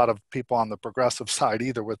pleased a lot of people on the progressive side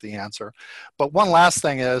either with the answer. But one last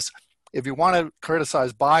thing is, if you want to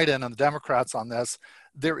criticize Biden and the Democrats on this,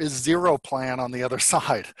 there is zero plan on the other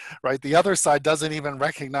side, right? The other side doesn't even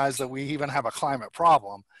recognize that we even have a climate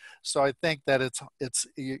problem. So I think that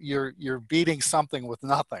you're beating something with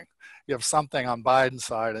nothing. You have something on Biden's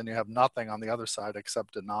side and you have nothing on the other side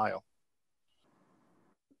except denial.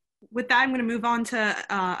 With that, I'm going to move on to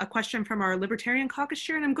a question from our Libertarian Caucus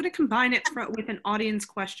chair, and I'm going to combine it with an audience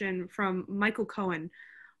question from Michael Cohen.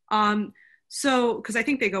 So, because I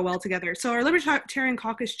think they go well together. So our Libertarian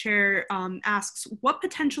Caucus chair asks, what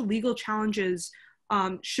potential legal challenges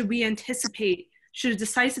should we anticipate should a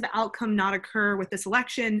decisive outcome not occur with this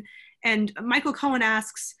election? And Michael Cohen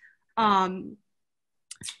asks,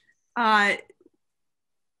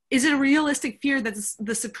 Is it a realistic fear that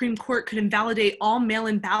the Supreme Court could invalidate all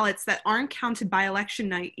mail-in ballots that aren't counted by election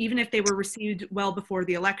night, even if they were received well before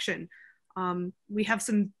the election? We have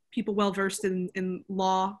some people well-versed in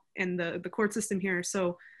law and the court system here.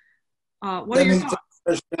 So what are your thoughts?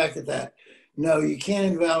 First back at that. No, you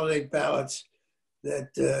can't invalidate ballots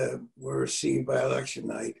that were received by election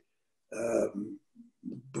night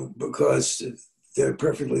because they're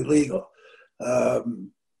perfectly legal.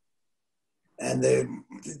 And the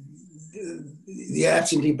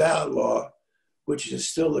absentee ballot law, which is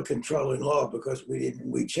still the controlling law because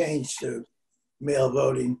we changed to mail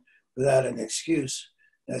voting without an excuse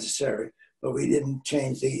necessary, but we didn't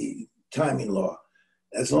change the timing law.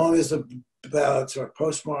 As long as the ballots are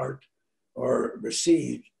postmarked or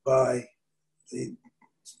received by the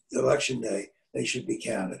election day, they should be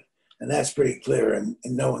counted. And that's pretty clear, and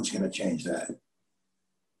no one's going to change that.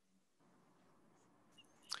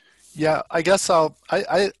 Yeah, I guess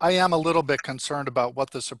I am a little bit concerned about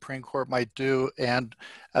what the Supreme Court might do. And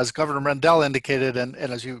as Governor Rendell indicated, and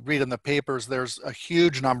as you read in the papers, there's a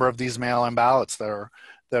huge number of these mail-in ballots that are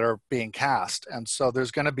being cast. And so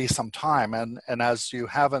there's going to be some time. And as you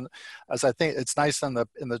haven't, as I think it's nice in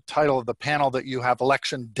the title of the panel that you have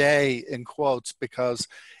election day in quotes, because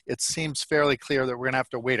it seems fairly clear that we're going to have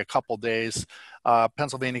to wait a couple days.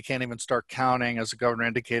 Pennsylvania can't even start counting, as the governor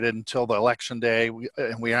indicated, until the election day.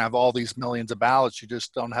 And we have all these millions of ballots. You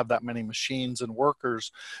just don't have that many machines and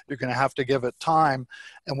workers. You're going to have to give it time.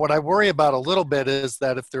 And what I worry about a little bit is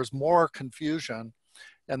that if there's more confusion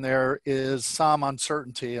and there is some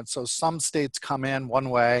uncertainty, and so some states come in one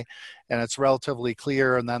way and it's relatively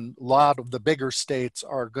clear, and then a lot of the bigger states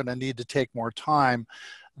are going to need to take more time,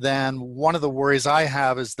 then one of the worries I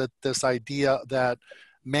have is that this idea that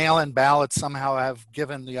mail-in ballots somehow have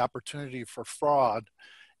given the opportunity for fraud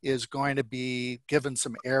is going to be given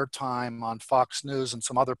some airtime on Fox News and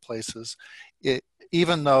some other places.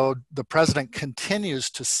 Even though the president continues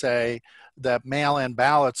to say that mail-in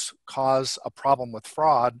ballots cause a problem with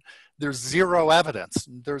fraud, there's zero evidence.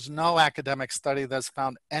 There's no academic study that's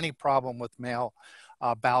found any problem with mail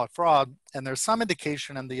ballot fraud. And there's some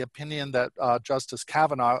indication in the opinion that Justice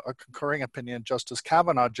Kavanaugh, a concurring opinion Justice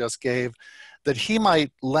Kavanaugh just gave, that he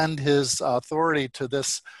might lend his authority to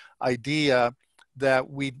this idea that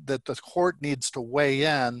the court needs to weigh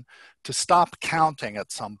in to stop counting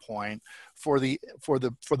at some point for the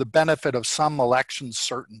benefit of some election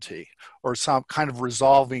certainty or some kind of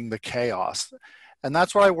resolving the chaos. And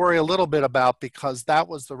that's what I worry a little bit about, because that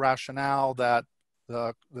was the rationale that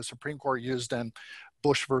the Supreme Court used in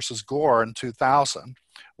Bush versus Gore in 2000,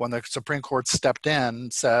 when the Supreme Court stepped in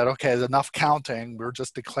and said, okay, enough counting. We're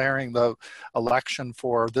just declaring the election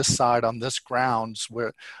for this side on this grounds,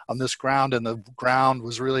 and the ground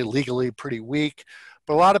was really legally pretty weak.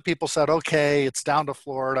 But a lot of people said, okay, it's down to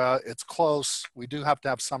Florida, it's close, we do have to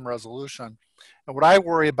have some resolution. And what I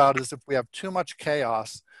worry about is if we have too much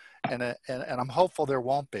chaos, and I'm hopeful there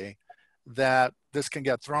won't be, that this can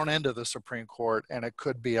get thrown into the Supreme Court and it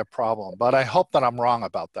could be a problem. But I hope that I'm wrong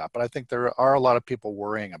about that. But I think there are a lot of people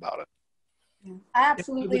worrying about it. I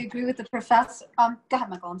absolutely agree with the professor. Go ahead,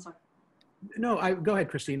 Michael, I'm sorry. No, go ahead,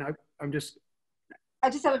 Christine. I just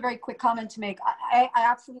have a very quick comment to make. I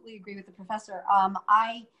absolutely agree with the professor.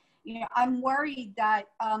 I'm worried that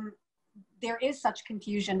there is such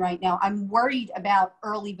confusion right now. I'm worried about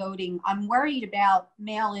early voting. I'm worried about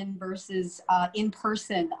mail-in versus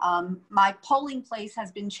in-person. My polling place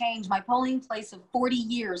has been changed. My polling place of 40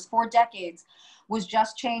 years, 4 decades, was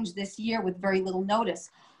just changed this year with very little notice.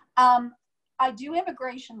 I do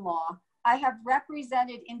immigration law. I have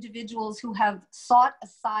represented individuals who have sought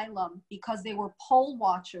asylum because they were poll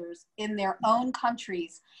watchers in their own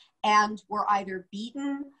countries and were either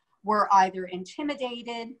beaten, were either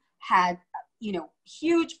intimidated, had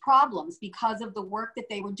huge problems because of the work that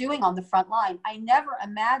they were doing on the front line. I never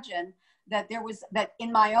imagined that that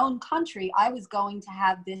in my own country, I was going to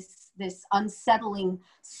have this unsettling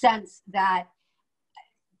sense that,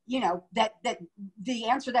 that the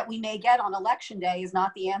answer that we may get on election day is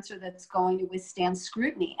not the answer that's going to withstand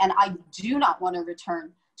scrutiny. And I do not want to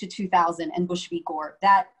return to 2000 and Bush v. Gore.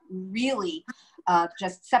 That really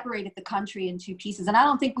just separated the country in 2 pieces. And I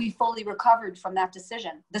don't think we fully recovered from that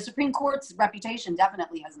decision. The Supreme Court's reputation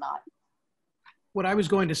definitely has not. What I was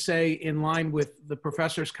going to say in line with the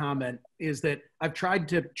professor's comment is that I've tried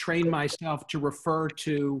to train myself to refer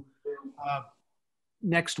to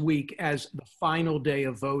next week as the final day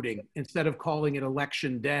of voting instead of calling it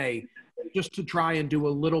election day, just to try and do a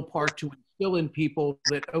little part to instill in people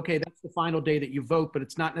that, okay, that's the final day that you vote, but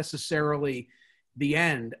it's not necessarily the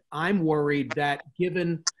end. I'm worried that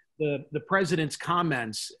given the president's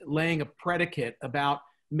comments laying a predicate about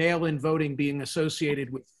mail-in voting being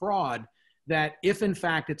associated with fraud, that if in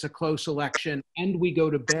fact it's a close election and we go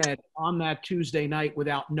to bed on that Tuesday night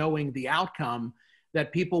without knowing the outcome,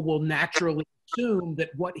 that people will naturally assume that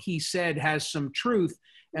what he said has some truth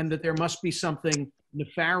and that there must be something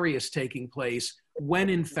nefarious taking place, when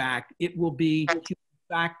in fact it will be human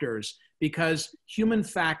factors, because human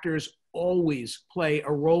factors always play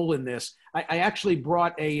a role in this. I actually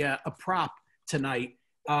brought a prop tonight.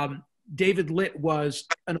 David Litt was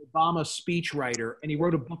an Obama speechwriter, and he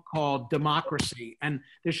wrote a book called Democracy. And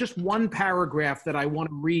there's just one paragraph that I want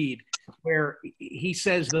to read where he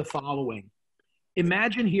says the following: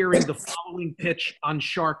 imagine hearing the following pitch on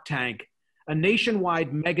Shark Tank, a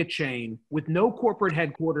nationwide mega chain with no corporate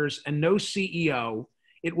headquarters and no CEO.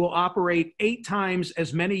 It will operate 8 times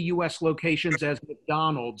as many US locations as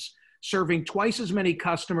McDonald's, serving twice as many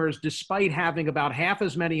customers despite having about half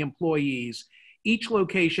as many employees. Each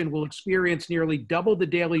location will experience nearly double the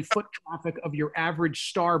daily foot traffic of your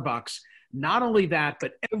average Starbucks. Not only that,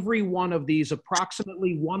 but every one of these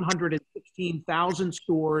approximately 116,000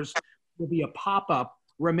 stores will be a pop-up,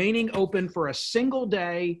 remaining open for a single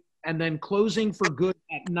day and then closing for good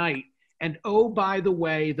at night. And oh, by the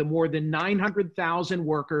way, the more than 900,000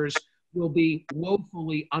 workers will be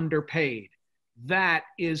woefully underpaid. That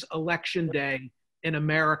is election day in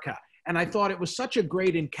America. And I thought it was such a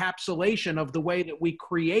great encapsulation of the way that we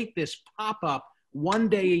create this pop-up one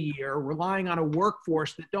day a year, relying on a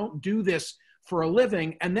workforce that don't do this for a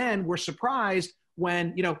living. And then we're surprised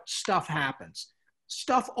when, stuff happens.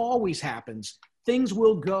 Stuff always happens. Things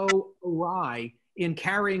will go awry in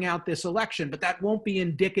carrying out this election, but that won't be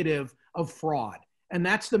indicative of fraud. And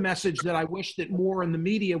that's the message that I wish that more in the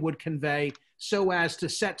media would convey, so as to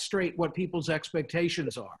set straight what people's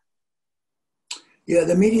expectations are. Yeah,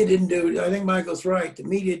 the media didn't do, I think Michael's right, the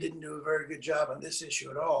media didn't do a very good job on this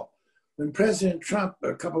issue at all. When President Trump,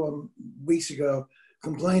 a couple of weeks ago,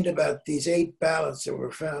 complained about these 8 ballots that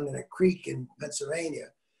were found in a creek in Pennsylvania,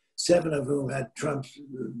 7 of whom had Trump,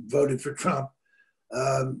 voted for Trump,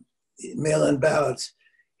 mail-in ballots,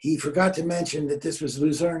 he forgot to mention that this was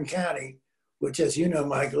Luzerne County, which, as you know,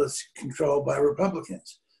 Michael, is controlled by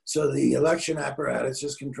Republicans. So the election apparatus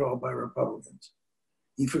is controlled by Republicans.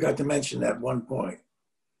 He forgot to mention that one point.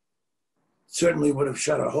 Certainly would have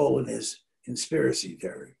shut a hole in his conspiracy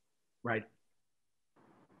theory. Right.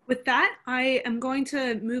 With that, I am going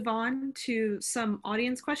to move on to some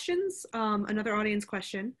audience questions, another audience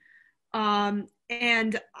question.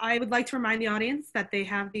 And I would like to remind the audience that they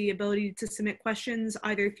have the ability to submit questions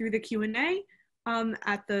either through the Q&A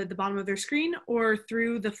at the bottom of their screen, or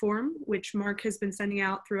through the form, which Mark has been sending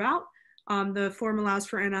out throughout. The form allows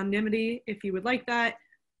for anonymity if you would like that.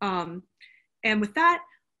 And with that,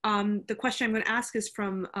 the question I'm going to ask is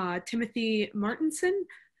from Timothy Martinson.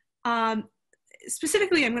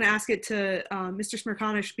 Specifically, I'm going to ask it to Mr.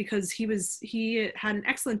 Smerconish, because he had an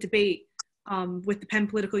excellent debate with the Penn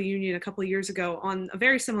Political Union a couple of years ago on a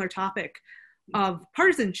very similar topic of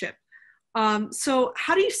partisanship. So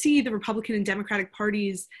how do you see the Republican and Democratic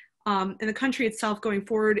parties and the country itself going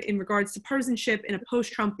forward in regards to partisanship in a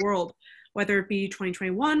post-Trump world, whether it be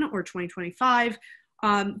 2021 or 2025?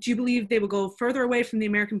 Do you believe they will go further away from the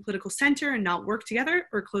American political center and not work together,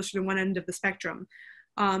 or closer to one end of the spectrum,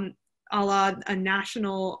 a la a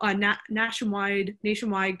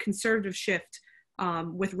nationwide conservative shift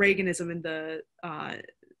with Reaganism in the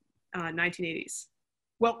 1980s?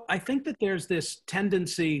 Well, I think that there's this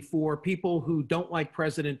tendency for people who don't like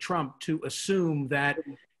President Trump to assume that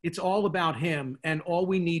it's all about him and all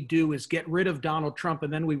we need to do is get rid of Donald Trump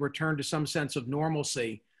and then we return to some sense of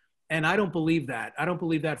normalcy. And I don't believe that. I don't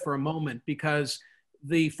believe that for a moment, because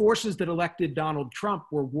the forces that elected Donald Trump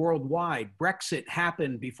were worldwide. Brexit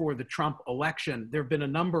happened before the Trump election. There have been a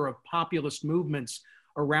number of populist movements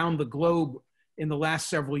around the globe in the last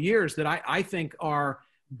several years that I think are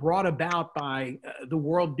brought about by the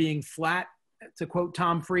world being flat, to quote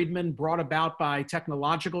Tom Friedman, brought about by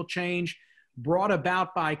technological change, brought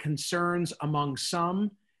about by concerns among some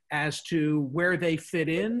as to where they fit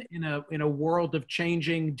in a world of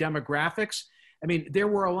changing demographics. I mean, there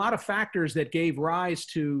were a lot of factors that gave rise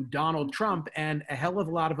to Donald Trump, and a hell of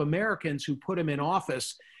a lot of Americans who put him in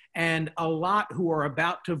office, and a lot who are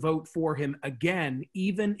about to vote for him again.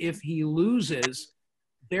 Even if he loses,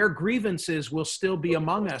 their grievances will still be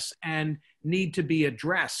among us and need to be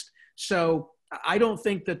addressed. So I don't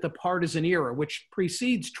think that the partisan era, which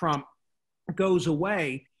precedes Trump, goes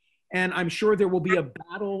away. And I'm sure there will be a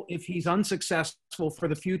battle if he's unsuccessful for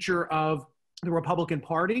the future of the Republican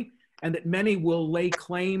Party, and that many will lay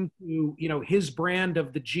claim to, his brand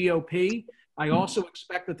of the GOP. I also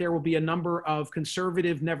expect that there will be a number of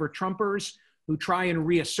conservative never-Trumpers who try and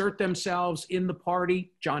reassert themselves in the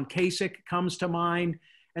party. John Kasich comes to mind.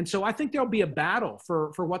 And so I think there'll be a battle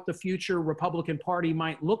for what the future Republican Party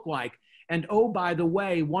might look like. And oh, by the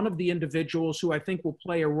way, one of the individuals who I think will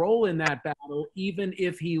play a role in that battle, even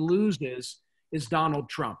if he loses, is Donald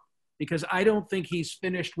Trump, because I don't think he's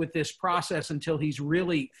finished with this process until he's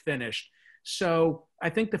really finished. So I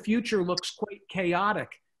think the future looks quite chaotic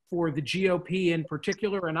for the GOP in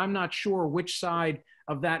particular, and I'm not sure which side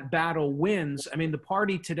of that battle wins. I mean, the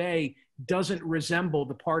party today doesn't resemble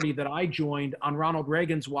the party that I joined on Ronald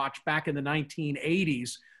Reagan's watch back in the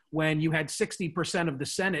 1980s, when you had 60% of the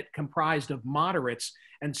Senate comprised of moderates,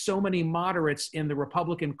 and so many moderates in the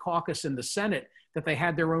Republican caucus in the Senate that they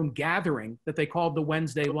had their own gathering that they called the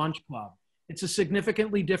Wednesday Lunch Club. It's a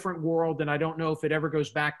significantly different world, and I don't know if it ever goes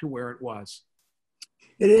back to where it was.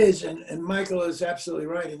 It is, and Michael is absolutely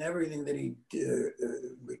right in everything that he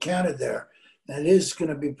recounted there. And it is going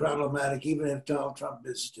to be problematic even if Donald Trump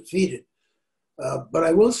is defeated. But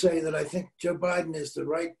I will say that I think Joe Biden is the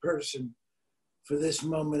right person for this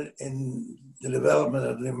moment in the development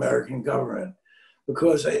of the American government,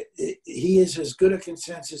 because he is as good a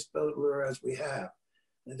consensus builder as we have.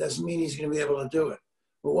 It doesn't mean he's going to be able to do it.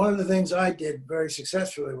 But one of the things I did very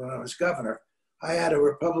successfully when I was governor, I had a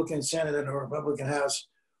Republican Senate and a Republican House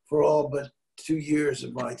for all but 2 years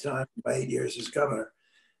of my time, my 8 years as governor.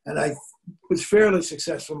 And I was fairly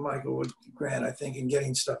successful, Michael would grant, I think, in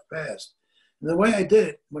getting stuff passed. And the way I did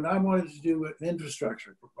it, when I wanted to do an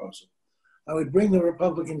infrastructure proposal, I would bring the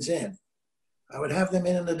Republicans in. I would have them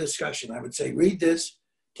in the discussion. I would say, read this,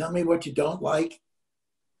 tell me what you don't like,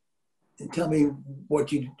 and tell me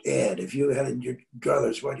what you'd add. If you had in your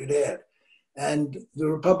druthers, what you'd add. And the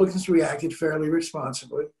Republicans reacted fairly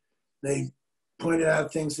responsibly. They pointed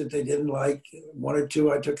out things that they didn't like. One or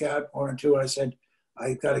two I took out, one or two I said,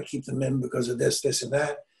 I got to keep them in because of this, this, and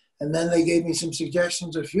that. And then they gave me some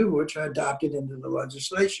suggestions, a few of which I adopted into the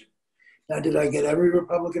legislation. Now, did I get every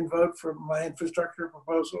Republican vote for my infrastructure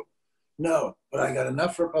proposal? No, but I got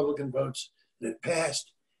enough Republican votes that it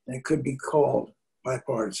passed, and it could be called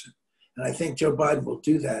bipartisan. And I think Joe Biden will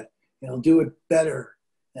do that. And he'll do it better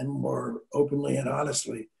and more openly and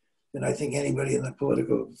honestly than I think anybody in the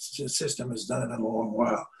political system has done it in a long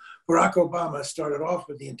while. Barack Obama started off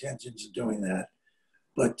with the intentions of doing that,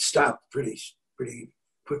 but stopped pretty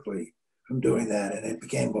quickly from doing that, and it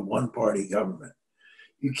became a one-party government.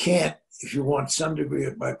 You can't, if you want some degree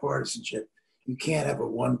of bipartisanship, you can't have a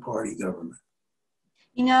one-party government.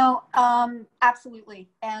 You know, absolutely.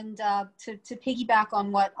 And to piggyback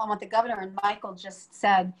on what the governor and Michael just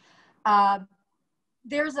said,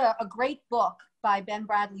 there's a great book by Ben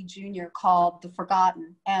Bradley Jr. called The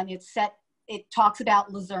Forgotten, and it talks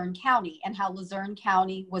about Luzerne County and how Luzerne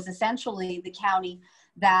County was essentially the county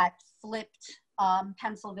that flipped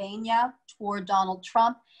Pennsylvania toward Donald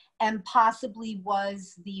Trump, and possibly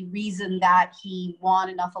was the reason that he won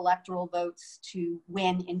enough electoral votes to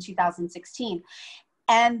win in 2016.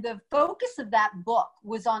 And the focus of that book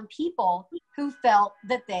was on people who felt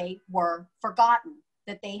that they were forgotten,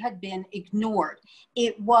 that they had been ignored.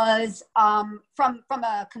 It was from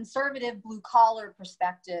a conservative blue-collar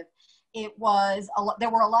perspective, there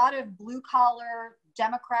were a lot of blue-collar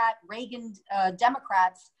Reagan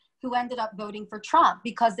Democrats who ended up voting for Trump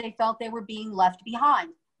because they felt they were being left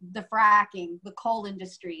behind. The fracking, the coal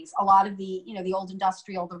industries, a lot of the old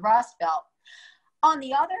industrial, the Rust Belt. On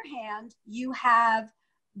the other hand, you have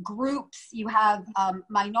groups, you have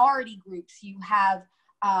minority groups, you have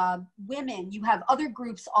women, you have other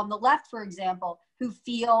groups on the left, for example, who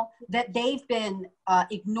feel that they've been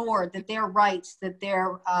ignored, that their rights, that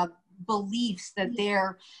their beliefs, that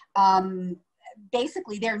their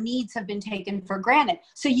basically their needs have been taken for granted.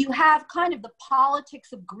 So you have kind of the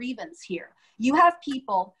politics of grievance here. You have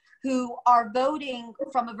people who are voting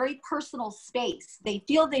from a very personal space. They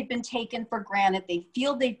feel they've been taken for granted. They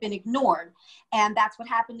feel they've been ignored. And that's what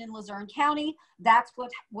happened in Luzerne County. That's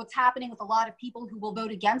what's happening with a lot of people who will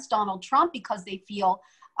vote against Donald Trump because they feel,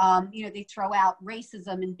 they throw out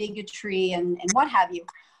racism and bigotry and what have you.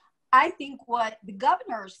 I think what the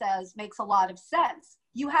governor says makes a lot of sense.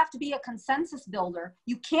 You have to be a consensus builder.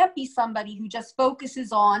 You can't be somebody who just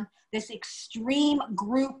focuses on this extreme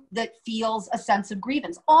group that feels a sense of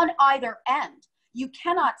grievance on either end. You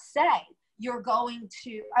cannot say you're going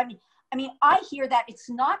to, I hear that it's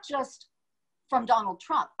not just from Donald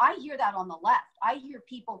Trump. I hear that on the left. I hear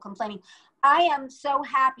people complaining. I am so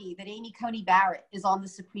happy that Amy Coney Barrett is on the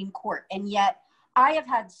Supreme Court. And yet I have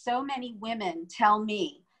had so many women tell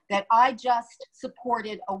me that I just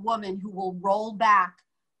supported a woman who will roll back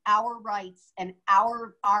our rights and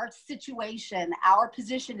our situation, our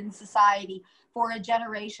position in society for a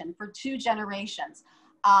generation, for 2 generations.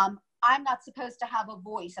 I'm not supposed to have a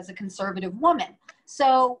voice as a conservative woman.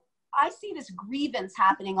 So I see this grievance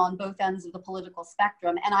happening on both ends of the political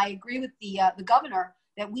spectrum. And I agree with the governor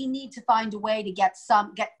that we need to find a way to get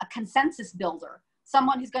a consensus builder,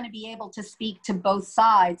 someone who's going to be able to speak to both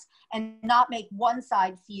sides and not make one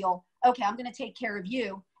side feel, okay, I'm going to take care of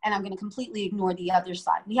you and I'm going to completely ignore the other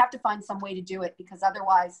side. We have to find some way to do it, because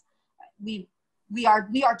otherwise we are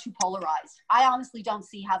too polarized. I honestly don't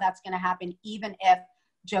see how that's going to happen, even if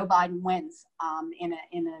Joe Biden wins in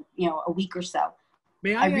a week or so.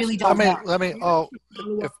 May I really don't know.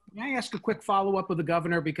 May I ask a quick follow-up with the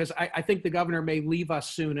governor, because I think the governor may leave us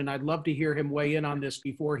soon, and I'd love to hear him weigh in on this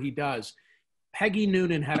before he does. Peggy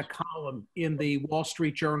Noonan had a column in the Wall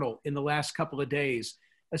Street Journal in the last couple of days,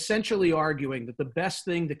 essentially arguing that the best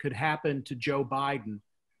thing that could happen to Joe Biden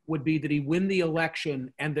would be that he win the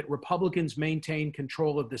election and that Republicans maintain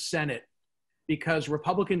control of the Senate, because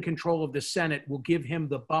Republican control of the Senate will give him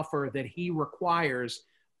the buffer that he requires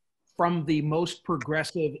from the most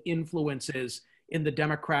progressive influences in the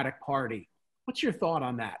Democratic Party. What's your thought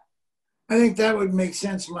on that? I think that would make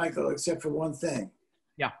sense, Michael, except for one thing.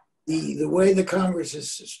 Yeah. The way the Congress is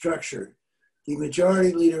structured, the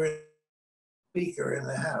majority leader and speaker in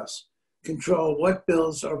the House control what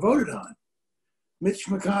bills are voted on. Mitch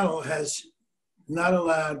McConnell has not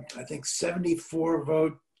allowed, I think, 74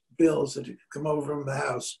 vote bills that come over from the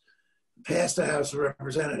House, past the House of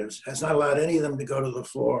Representatives, has not allowed any of them to go to the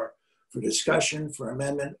floor for discussion, for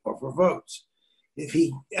amendment, or for votes. If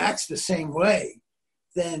he acts the same way,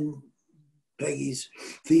 then Peggy's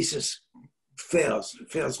thesis fails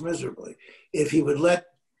miserably. If he would let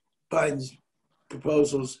Biden's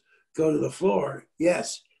proposals go to the floor,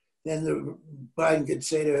 yes, then Biden could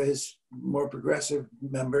say to his more progressive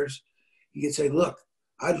members, he could say, look,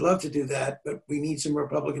 I'd love to do that, but we need some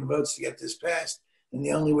Republican votes to get this passed. And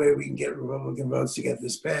the only way we can get Republican votes to get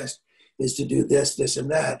this passed is to do this, this,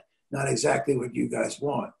 and that. Not exactly what you guys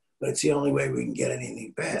want, but it's the only way we can get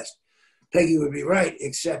anything passed. Peggy would be right,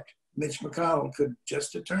 except Mitch McConnell could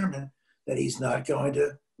just determine that he's not going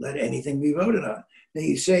to let anything be voted on. Now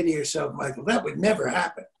you say to yourself, Michael, that would never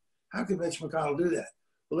happen. How could Mitch McConnell do that?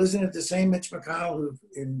 Well, isn't it the same Mitch McConnell who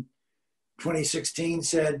in 2016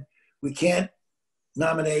 said, we can't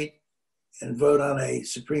nominate and vote on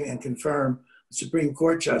and confirm a Supreme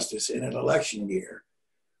Court justice in an election year,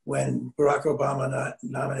 when Barack Obama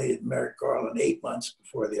nominated Merrick Garland 8 months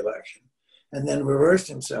before the election, and then reversed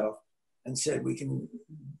himself and said we can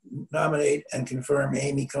nominate and confirm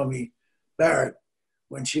Amy Coney Barrett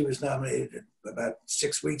when she was nominated about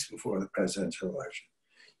 6 weeks before the presidential election.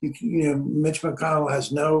 Mitch McConnell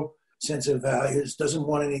has no sense of values, doesn't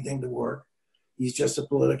want anything to work. He's just a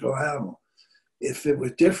political animal. If it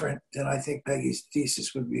was different, then I think Peggy's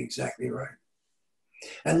thesis would be exactly right.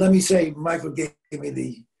 And let me say, Michael gave me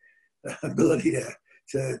the ability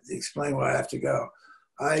to explain why I have to go.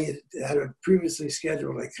 I had previously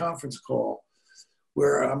scheduled a conference call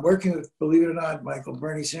where I'm working with, believe it or not, Michael,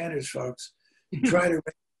 Bernie Sanders folks, to try to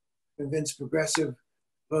convince progressive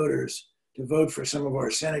voters to vote for some of our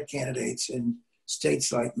Senate candidates in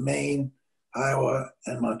states like Maine, Iowa,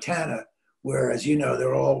 and Montana, where, as you know,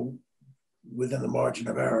 they're all within the margin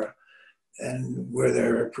of error, and where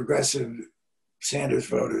there are progressive Sanders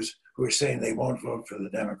voters who are saying they won't vote for the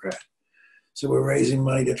Democrat. So we're raising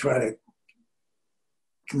money to try to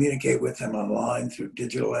communicate with them online through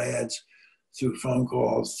digital ads, through phone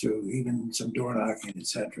calls, through even some door knocking,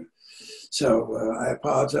 etc. So I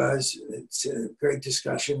apologize. It's a great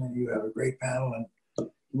discussion, and you have a great panel, and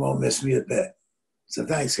you won't miss me a bit. So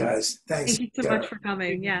thanks, guys. Thanks. Thank you so much for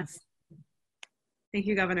coming. Yes. Thank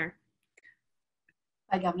you, Governor.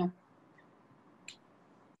 Bye, Governor.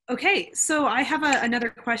 Okay, so I have another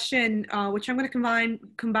question, which I'm going to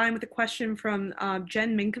combine with a question from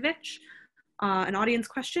Jen Minkovich, an audience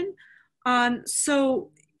question.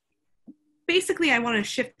 So basically, I want to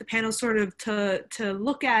shift the panel sort of to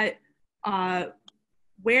look at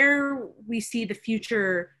where we see the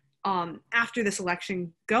future after this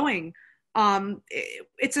election going. We're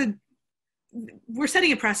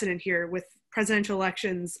setting a precedent here with presidential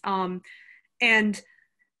elections, and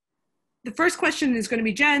the first question is going to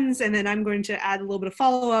be Jen's, and then I'm going to add a little bit of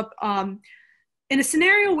follow-up. In a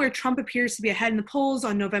scenario where Trump appears to be ahead in the polls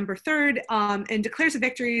on November 3rd and declares a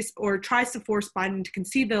victory or tries to force Biden to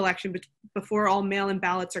concede the election before all mail-in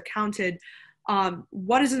ballots are counted,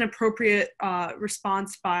 what is an appropriate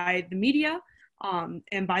response by the media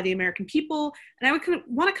and by the American people? And I would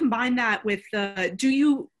want to combine that with, do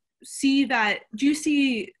you see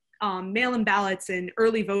mail-in ballots and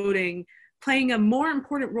early voting playing a more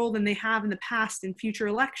important role than they have in the past in future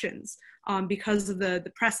elections because of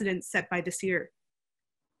the precedent set by this year?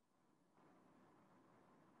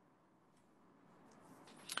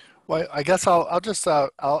 Well, I guess I'll just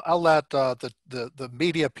I'll let the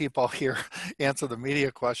media people here answer the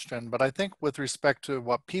media question. But I think with respect to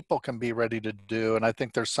what people can be ready to do, and I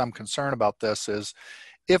think there's some concern about this, is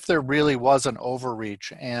if there really was an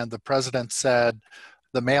overreach and the president said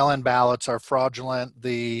the mail-in ballots are fraudulent,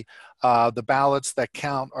 the ballots that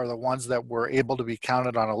count are the ones that were able to be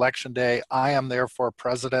counted on election day. I am therefore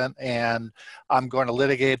president, and I'm going to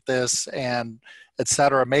litigate this, and et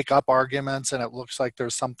cetera, make up arguments, and it looks like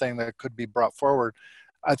there's something that could be brought forward.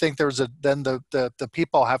 I think then the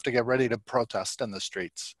people have to get ready to protest in the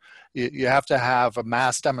streets. You have to have a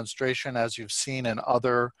mass demonstration, as you've seen in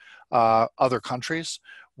other countries,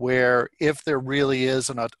 where if there really is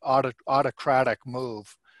an autocratic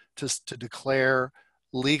move to declare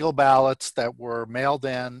legal ballots that were mailed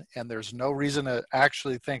in, and there's no reason to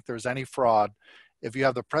actually think there's any fraud. If you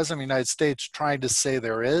have the President of the United States trying to say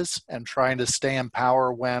there is and trying to stay in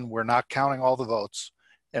power when we're not counting all the votes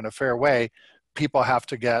in a fair way, people have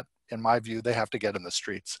to get, in my view, they have to get in the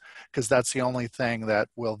streets, because that's the only thing that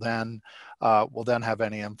will then have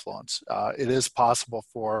any influence. It is possible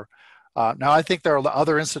for, now I think there are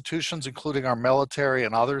other institutions, including our military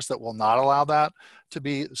and others, that will not allow that to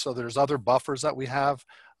be, so there's other buffers that we have.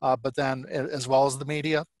 But then, as well as the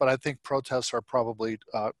media, but I think protests are probably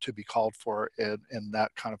to be called for in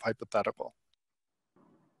that kind of hypothetical.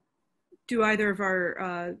 Do either of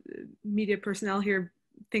our media personnel here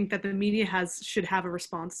think that the media should have a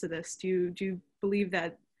response to this? Do you believe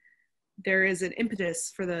that there is an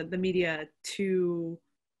impetus for the media to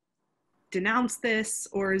denounce this,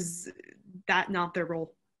 or is that not their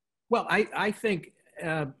role? Well, I think,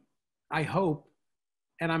 I hope,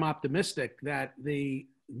 and I'm optimistic that the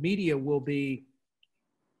media will be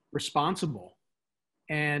responsible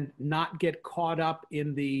and not get caught up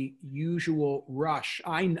in the usual rush.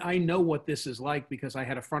 I know what this is like because I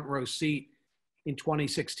had a front row seat in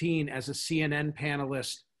 2016 as a CNN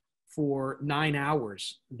panelist for 9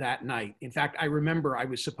 hours that night. In fact, I remember I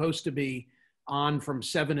was supposed to be on from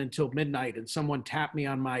 7 until midnight, and someone tapped me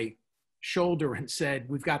on my shoulder and said,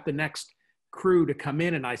 "We've got the next crew to come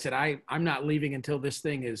in." And I said, I'm not leaving until this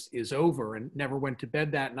thing is over, and never went to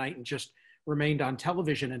bed that night and just remained on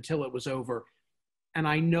television until it was over. And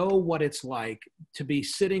I know what it's like to be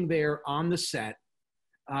sitting there on the set,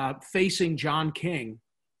 facing John King,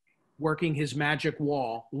 working his magic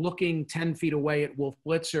wall, looking 10 feet away at Wolf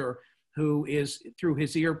Blitzer, who is, through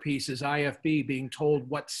his earpieces, IFB, being told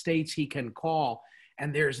what states he can call.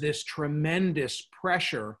 And there's this tremendous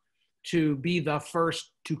pressure to be the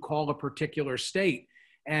first to call a particular state.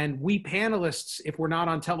 And we panelists, if we're not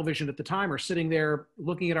on television at the time, are sitting there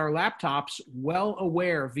looking at our laptops, well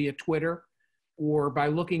aware via Twitter or by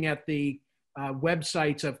looking at the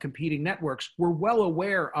websites of competing networks, we're well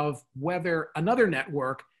aware of whether another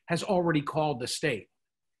network has already called the state.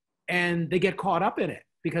 And they get caught up in it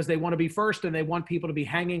because they want to be first, and they want people to be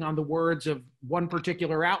hanging on the words of one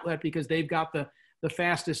particular outlet because they've got the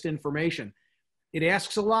fastest information. It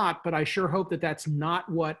asks a lot, but I sure hope that that's not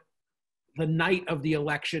what the night of the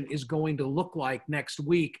election is going to look like next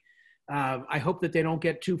week. I hope that they don't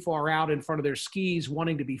get too far out in front of their skis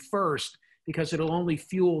wanting to be first, because it'll only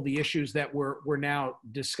fuel the issues that we're now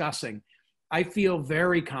discussing. I feel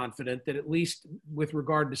very confident that, at least with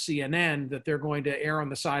regard to CNN, that they're going to err on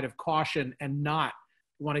the side of caution and not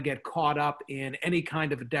want to get caught up in any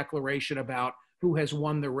kind of a declaration about who has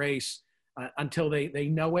won the race until they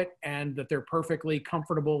know it, and that they're perfectly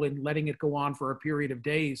comfortable in letting it go on for a period of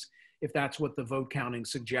days if that's what the vote counting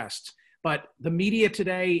suggests. But the media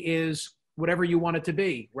today is whatever you want it to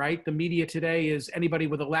be, right? The media today is anybody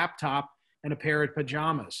with a laptop and a pair of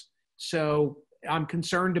pajamas. So I'm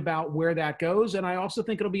concerned about where that goes. And I also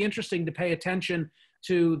think it'll be interesting to pay attention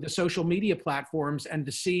to the social media platforms and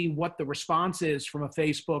to see what the response is from a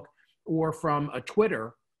Facebook or from a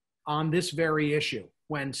Twitter on this very issue,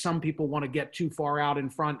 when some people want to get too far out in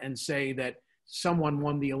front and say that someone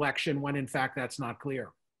won the election when in fact that's not clear.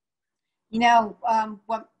 You know,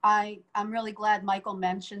 I'm really glad Michael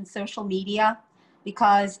mentioned social media,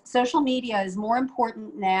 because social media is more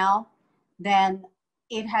important now than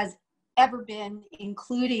it has ever been,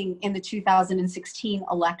 including in the 2016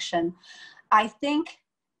 election. I think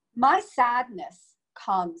my sadness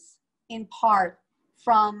comes in part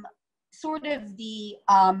from sort of the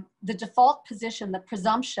default position, the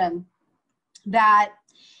presumption that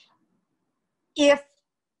if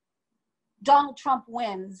Donald Trump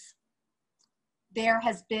wins, there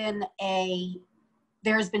has been a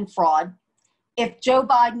there has been fraud. If Joe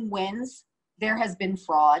Biden wins, there has been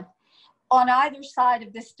fraud. On either side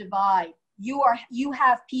of this divide, you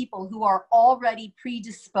have people who are already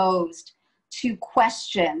predisposed to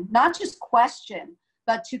question, not just question,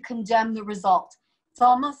 but to condemn the result. It's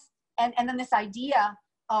almost, and then this idea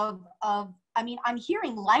of I mean, I'm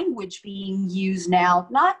hearing language being used now,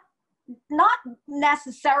 not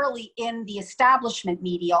necessarily in the establishment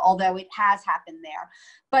media, although it has happened there,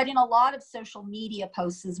 but in a lot of social media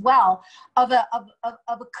posts as well, of a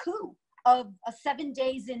coup, of a 7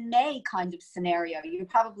 days in May kind of scenario. You're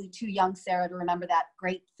probably too young, Sarah, to remember that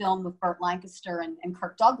great film with Burt Lancaster and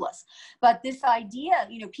Kirk Douglas. But this idea,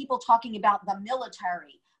 you know, people talking about the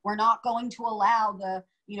military, we're not going to allow the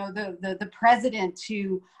president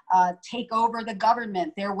to take over the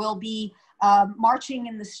government. There will be marching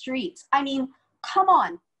in the streets. I mean, come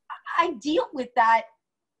on. I deal with that.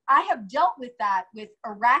 I have dealt with that with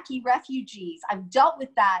Iraqi refugees. I've dealt with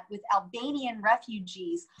that with Albanian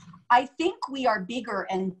refugees. I think we are bigger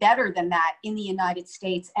and better than that in the United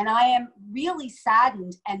States. And I am really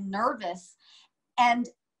saddened and nervous and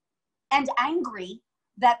angry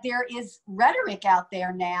that there is rhetoric out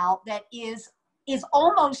there now that is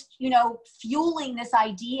almost, you know, fueling this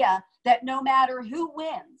idea that no matter who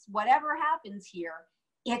wins, whatever happens here,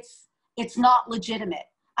 it's not legitimate.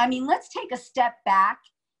 I mean, let's take a step back.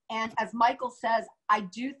 And as Michael says, I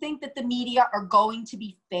do think that the media are going to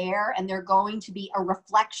be fair and they're going to be a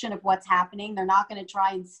reflection of what's happening. They're not going to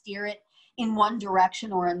try and steer it in one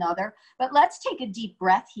direction or another. But let's take a deep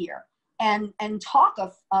breath here and talk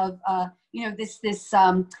of you know, this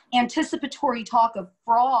anticipatory talk of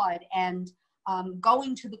fraud and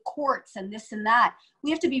going to the courts and this and that. We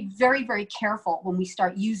have to be very, very careful when we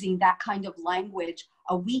start using that kind of language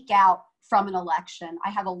a week out from an election. I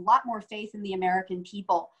have a lot more faith in the American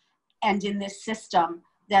people and in this system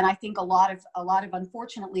than I think a lot of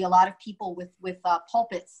unfortunately a lot of people with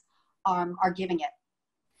pulpits are giving it.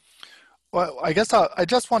 Well, I guess I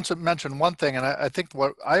just want to mention one thing, and I think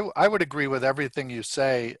what I would agree with everything you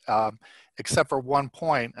say, except for one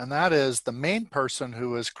point, and that is the main person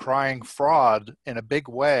who is crying fraud in a big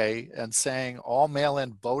way and saying all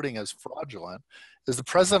mail-in voting is fraudulent is the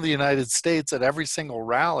President of the United States at every single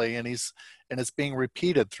rally, and it's being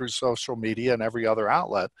repeated through social media and every other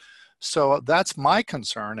outlet. So that's my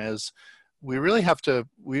concern, is we really have to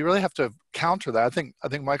counter that. I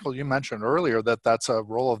think Michael, you mentioned earlier that that's a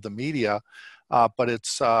role of the media, but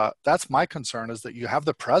that's my concern, is that you have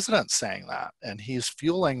the president saying that, and he's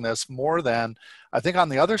fueling this more than, I think on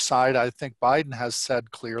the other side, I think Biden has said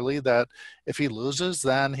clearly that if he loses,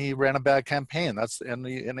 then he ran a bad campaign. And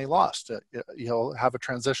he lost. He'll have a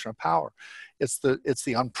transition of power. It's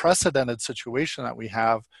the unprecedented situation that we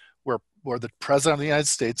have where the president of the United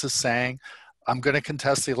States is saying, I'm going to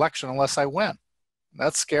contest the election unless I win.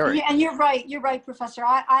 That's scary. Yeah, and you're right, Professor.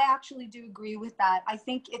 I actually do agree with that. I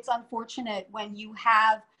think it's unfortunate when you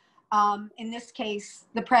have, in this case,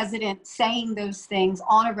 the president saying those things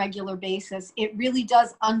on a regular basis. It really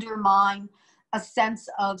does undermine a sense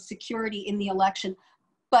of security in the election.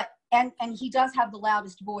 But and he does have the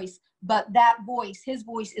loudest voice, but that voice, his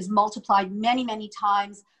voice, is multiplied many, many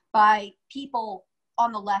times by people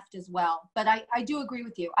on the left as well. But I do agree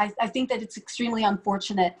with you. I think that it's extremely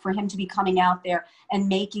unfortunate for him to be coming out there and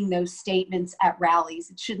making those statements at rallies.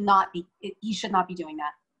 He should not be doing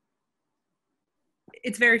that.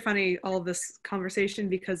 It's very funny, all of this conversation,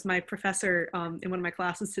 because my professor in one of my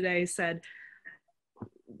classes today said,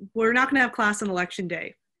 we're not going to have class on election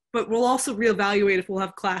day, but we'll also reevaluate if we'll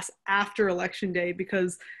have class after election day,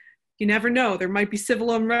 because you never know, there might be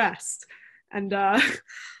civil unrest. And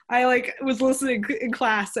I was listening in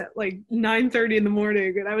class at 9:30 in the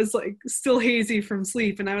morning, and I was still hazy from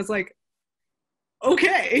sleep. And I was like,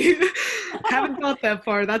 okay, haven't thought that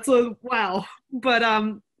far. That's wow. But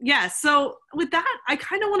yeah, so with that, I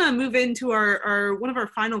kind of want to move into our one of our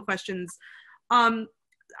final questions.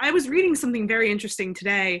 I was reading something very interesting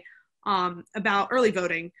today about early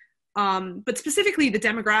voting, but specifically the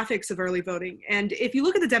demographics of early voting. And if you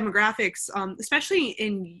look at the demographics, especially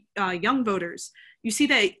in young voters, you see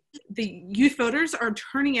that the youth voters are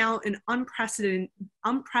turning out in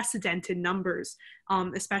unprecedented numbers,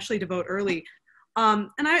 especially to vote early.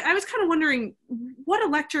 And I was kind of wondering, what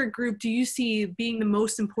electorate group do you see being the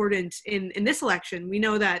most important in this election? We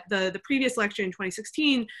know that the previous election in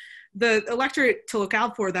 2016, the electorate to look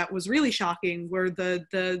out for that was really shocking were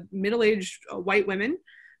the middle-aged white women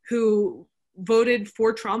who voted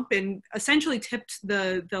for Trump and essentially tipped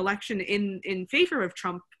the election in favor of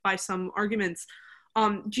Trump by some arguments.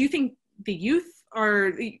 Do you think the youth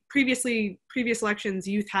are previous elections,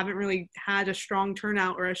 youth haven't really had a strong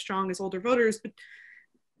turnout or as strong as older voters, but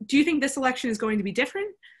do you think this election is going to be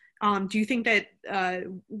different? Do you think that,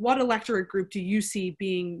 what electorate group do you see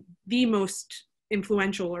being the most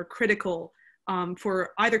influential or critical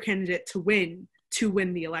for either candidate to win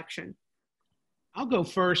the election? I'll go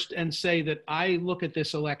first and say that I look at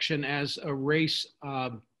this election as a race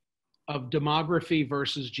of demography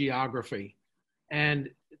versus geography. And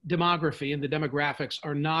demography and the demographics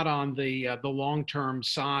are not on the long-term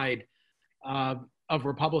side of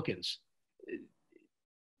Republicans.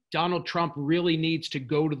 Donald Trump really needs to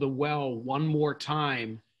go to the well one more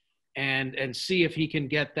time and see if he can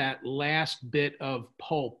get that last bit of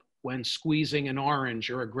pulp when squeezing an orange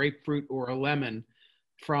or a grapefruit or a lemon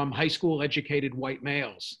from high school educated white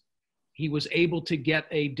males. He was able to get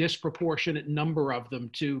a disproportionate number of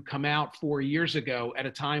them to come out 4 years ago at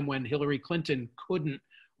a time when Hillary Clinton couldn't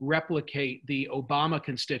replicate the Obama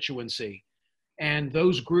constituency. And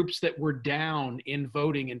those groups that were down in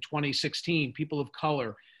voting in 2016, people of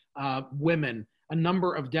color, women, a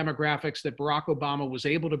number of demographics that Barack Obama was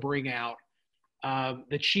able to bring out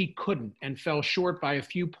that she couldn't, and fell short by a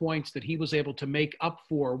few points that he was able to make up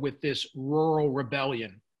for with this rural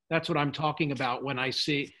rebellion. That's what I'm talking about when I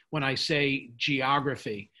say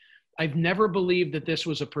geography. I've never believed that this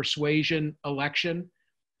was a persuasion election.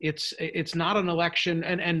 It's not an election.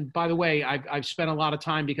 And by the way, I've spent a lot of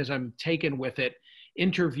time, because I'm taken with it,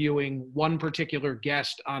 interviewing one particular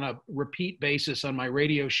guest on a repeat basis on my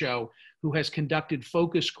radio show who has conducted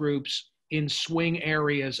focus groups in swing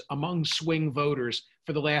areas among swing voters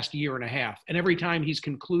for the last year and a half. And every time he's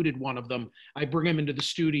concluded one of them, I bring him into the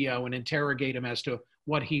studio and interrogate him as to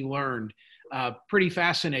what he learned. Pretty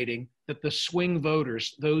fascinating that the swing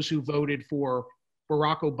voters, those who voted for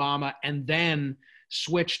Barack Obama and then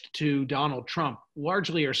switched to Donald Trump,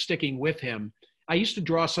 largely are sticking with him. I used to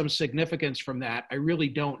draw some significance from that. I really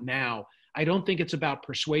don't now. I don't think it's about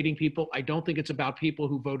persuading people. I don't think it's about people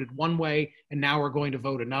who voted one way and now are going to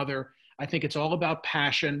vote another. I think it's all about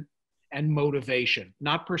passion and motivation,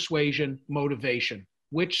 not persuasion, motivation.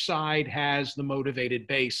 Which side has the motivated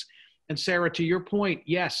base? And Sarah, to your point,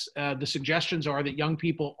 yes, the suggestions are that young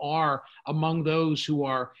people are among those who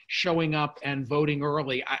are showing up and voting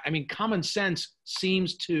early. I mean, common sense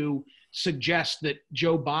seems to suggest that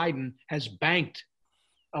Joe Biden has banked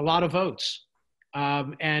a lot of votes.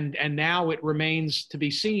 And now it remains to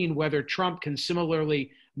be seen whether Trump can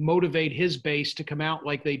similarly motivate his base to come out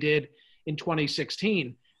like they did in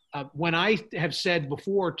 2016. When I have said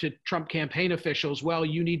before to Trump campaign officials, well,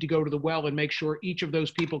 you need to go to the well and make sure each of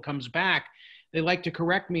those people comes back, they like to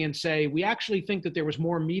correct me and say, we actually think that there was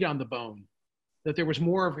more meat on the bone, that there was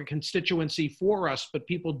more of a constituency for us, but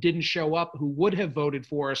people didn't show up who would have voted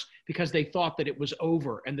for us because they thought that it was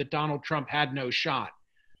over and that Donald Trump had no shot.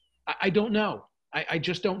 I don't know. I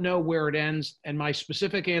just don't know where it ends. And my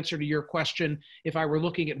specific answer to your question, if I were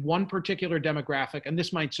looking at one particular demographic, and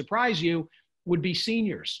this might surprise you, would be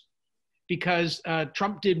seniors, because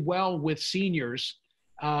Trump did well with seniors.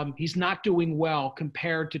 He's not doing well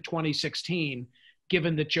compared to 2016,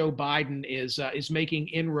 given that Joe Biden is making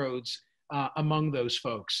inroads among those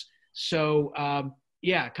folks. So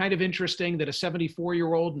yeah, kind of interesting that a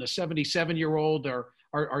 74-year-old and a 77-year-old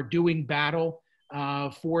are doing battle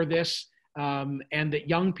for this. And that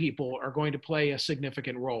young people are going to play a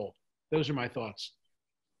significant role. Those are my thoughts.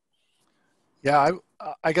 Yeah,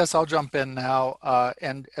 I guess I'll jump in now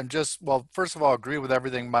and just, well, first of all, agree with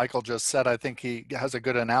everything Michael just said. I think he has a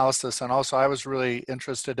good analysis. And also I was really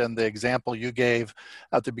interested in the example you gave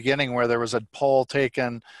at the beginning where there was a poll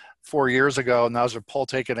taken 4 years ago and now there's a poll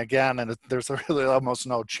taken again and there's really almost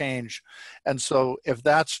no change. And so if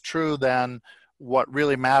that's true, then what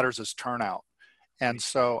really matters is turnout. And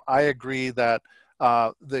so I agree that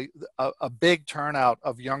a big turnout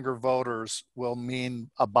of younger voters will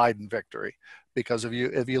mean a Biden victory, because if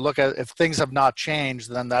you look at, if things have not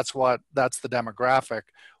changed, then that's the demographic.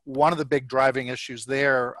 One of the big driving issues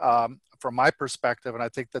there, from my perspective, and I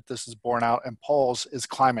think that this is borne out in polls, is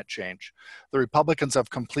climate change. The Republicans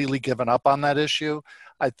have completely given up on that issue.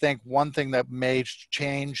 I think one thing that may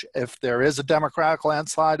change if there is a Democratic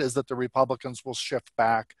landslide is that the Republicans will shift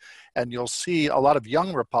back, and you'll see a lot of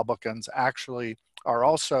young Republicans actually are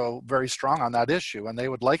also very strong on that issue, and they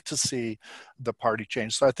would like to see the party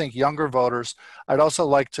change. So I think younger voters. I'd also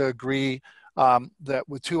like to agree that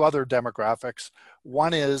with two other demographics.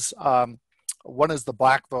 One is the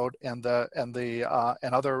black vote, and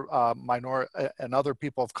other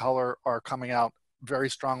people of color are coming out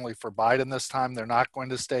very strongly for Biden this time. They're not going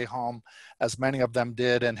to stay home, as many of them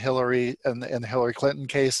did in the Hillary Clinton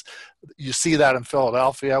case. You see that in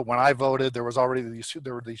Philadelphia. When I voted, there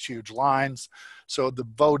were these huge lines. So the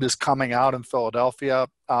vote is coming out in Philadelphia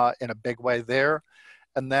in a big way there.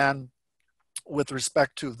 And then with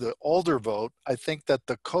respect to the older vote, I think that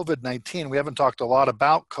the COVID-19, we haven't talked a lot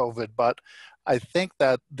about COVID, but I think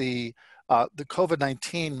that the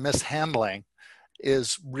COVID-19 mishandling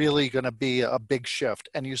is really going to be a big shift.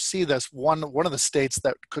 And you see this, one of the states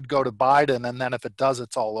that could go to Biden, and then if it does,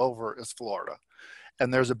 it's all over, is Florida.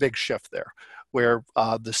 And there's a big shift there, where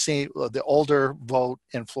the older vote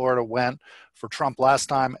in Florida went for Trump last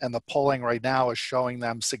time, and the polling right now is showing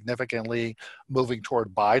them significantly moving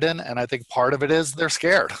toward Biden. And I think part of it is they're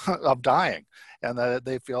scared of dying, and that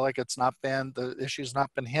they feel like the issue's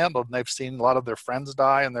not been handled. And they've seen a lot of their friends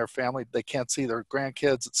die and their family, they can't see their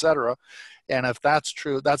grandkids, et cetera. And if that's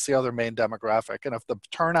true, that's the other main demographic. And if the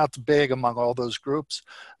turnout's big among all those groups,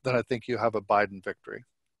 then I think you have a Biden victory.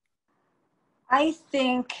 I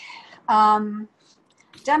think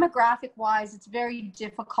demographic-wise, it's very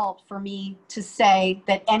difficult for me to say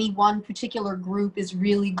that any one particular group is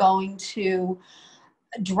really going to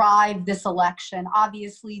drive this election.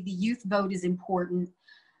 Obviously, the youth vote is important.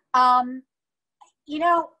 You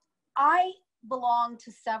know, I belong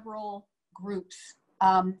to several groups,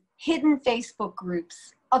 hidden Facebook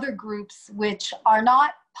groups, other groups which are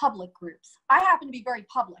not public groups. I happen to be very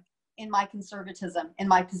public in my conservatism, in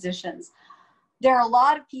my positions. There are a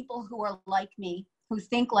lot of people who are like me, who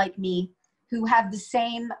think like me, who have the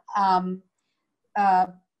same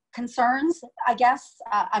concerns, I guess.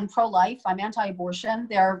 I'm pro-life, I'm anti-abortion.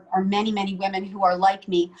 There are many, many women who are like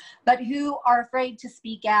me, but who are afraid to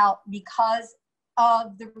speak out because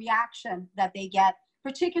of the reaction that they get,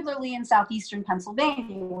 particularly in southeastern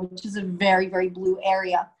Pennsylvania, which is a very, very blue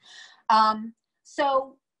area.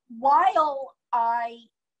 So while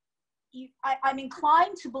I'm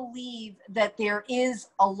inclined to believe that there is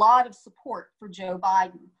a lot of support for Joe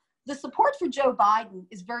Biden. The support for Joe Biden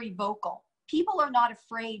is very vocal. People are not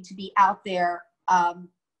afraid to be out there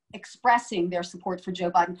expressing their support for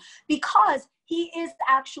Joe Biden because he is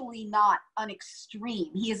actually not an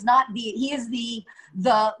extreme. He is the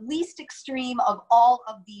least extreme of all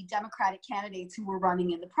of the Democratic candidates who were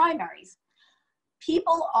running in the primaries.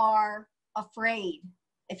 People are afraid,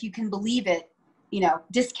 if you can believe it, you know,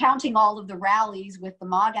 discounting all of the rallies with the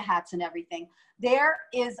MAGA hats and everything. There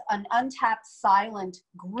is an untapped, silent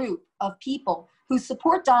group of people who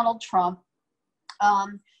support Donald Trump,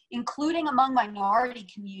 including among minority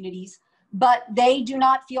communities, but they do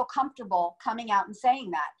not feel comfortable coming out and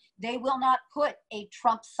saying that. They will not put a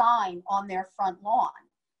Trump sign on their front lawn,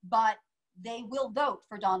 but they will vote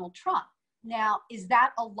for Donald Trump. Now, is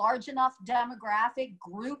that a large enough demographic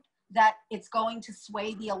group that it's going to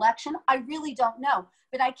sway the election? I really don't know.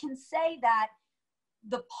 But I can say that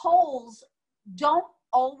the polls don't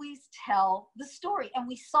always tell the story. And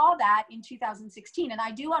we saw that in 2016. And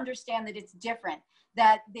I do understand that it's different,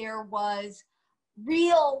 that there was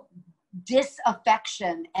real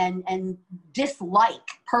disaffection and dislike,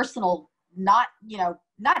 personal, not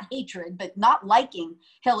hatred, but not liking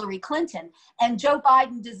Hillary Clinton. And Joe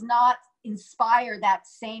Biden does not inspire that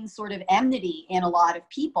same sort of enmity in a lot of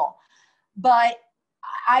people. But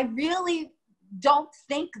I really don't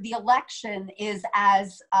think the election is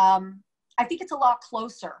as, I think it's a lot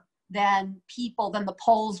closer than the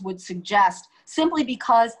polls would suggest, simply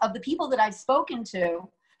because of the people that I've spoken to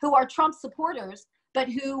who are Trump supporters, but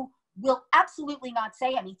who will absolutely not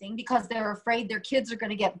say anything because they're afraid their kids are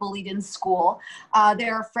going to get bullied in school.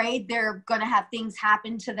 They're afraid they're going to have things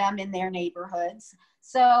happen to them in their neighborhoods.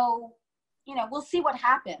 So, you know, we'll see what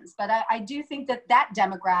happens. But I do think that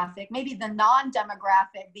demographic, maybe the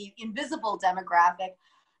non-demographic, the invisible demographic,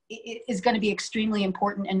 is going to be extremely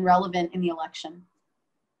important and relevant in the election.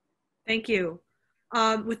 Thank you.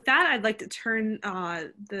 With that, I'd like to turn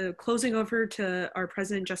the closing over to our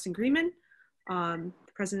president, Justin Greenman,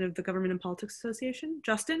 president of the Government and Politics Association.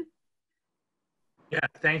 Justin? Yeah,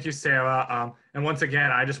 thank you, Sarah. And once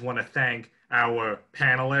again, I just want to thank our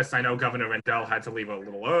panelists. I know Governor Rendell had to leave a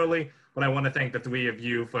little early, but I want to thank the three of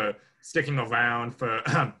you for sticking around, for,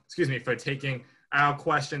 for taking our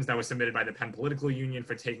questions that were submitted by the Penn Political Union,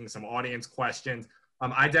 for taking some audience questions.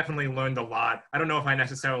 I definitely learned a lot. I don't know if I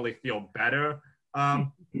necessarily feel better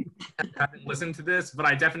having listened to this, but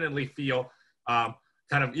I definitely feel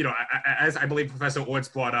kind of, as I believe Professor ORTS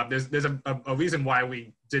brought up, there's a reason why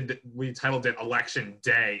we titled it Election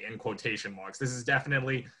Day in quotation marks. This is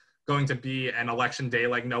definitely going to be an election day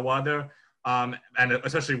like no other. And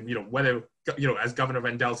especially, whether, as Governor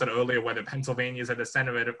Rendell said earlier, whether Pennsylvania is at the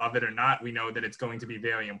center of it or not, we know that it's going to be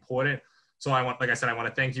very important. So I want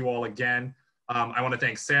to thank you all again. I want to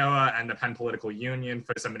thank Sarah and the Penn Political Union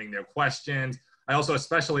for submitting their questions. I also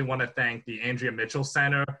especially want to thank the Andrea Mitchell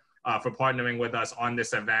Center for partnering with us on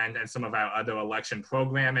this event and some of our other election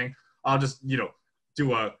programming. I'll just,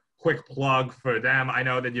 do a quick plug for them. I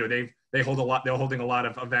know that they're holding a lot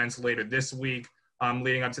of events later this week,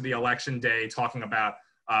 leading up to the election day, talking about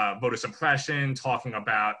voter suppression, talking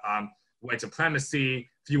about white supremacy,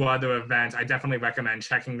 a few other events. I definitely recommend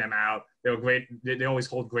checking them out. They're great. They always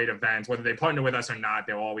hold great events, whether they partner with us or not.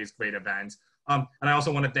 They're always great events. And I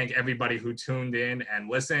also want to thank everybody who tuned in and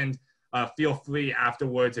listened. Feel free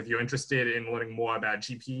afterwards, if you're interested in learning more about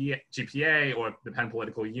GPA or the Penn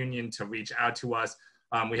Political Union, to reach out to us.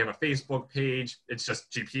 We have a Facebook page. It's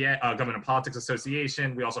just GPA, Government Politics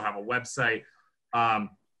Association. We also have a website.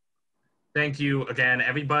 Thank you again,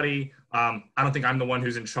 everybody. I don't think I'm the one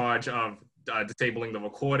who's in charge of disabling the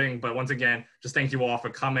recording, but once again, just thank you all for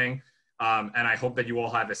coming. And I hope that you all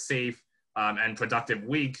have a safe and productive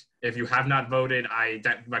week. If you have not voted, I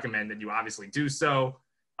recommend that you obviously do so.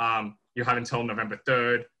 You have until November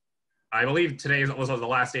 3rd. I believe today is also the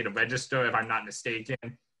last day to register, if I'm not mistaken,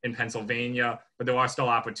 in Pennsylvania, but there are still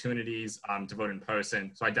opportunities to vote in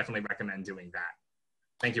person. So I definitely recommend doing that.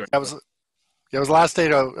 Thank you. It was last day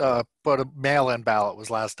to put a mail-in ballot was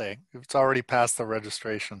last day. It's already past the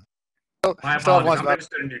registration. My apologies. I'm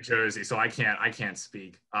registered in New Jersey, so I can't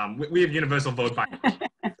speak. We have universal vote by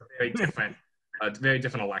it's a very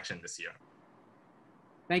different election this year.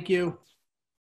 Thank you.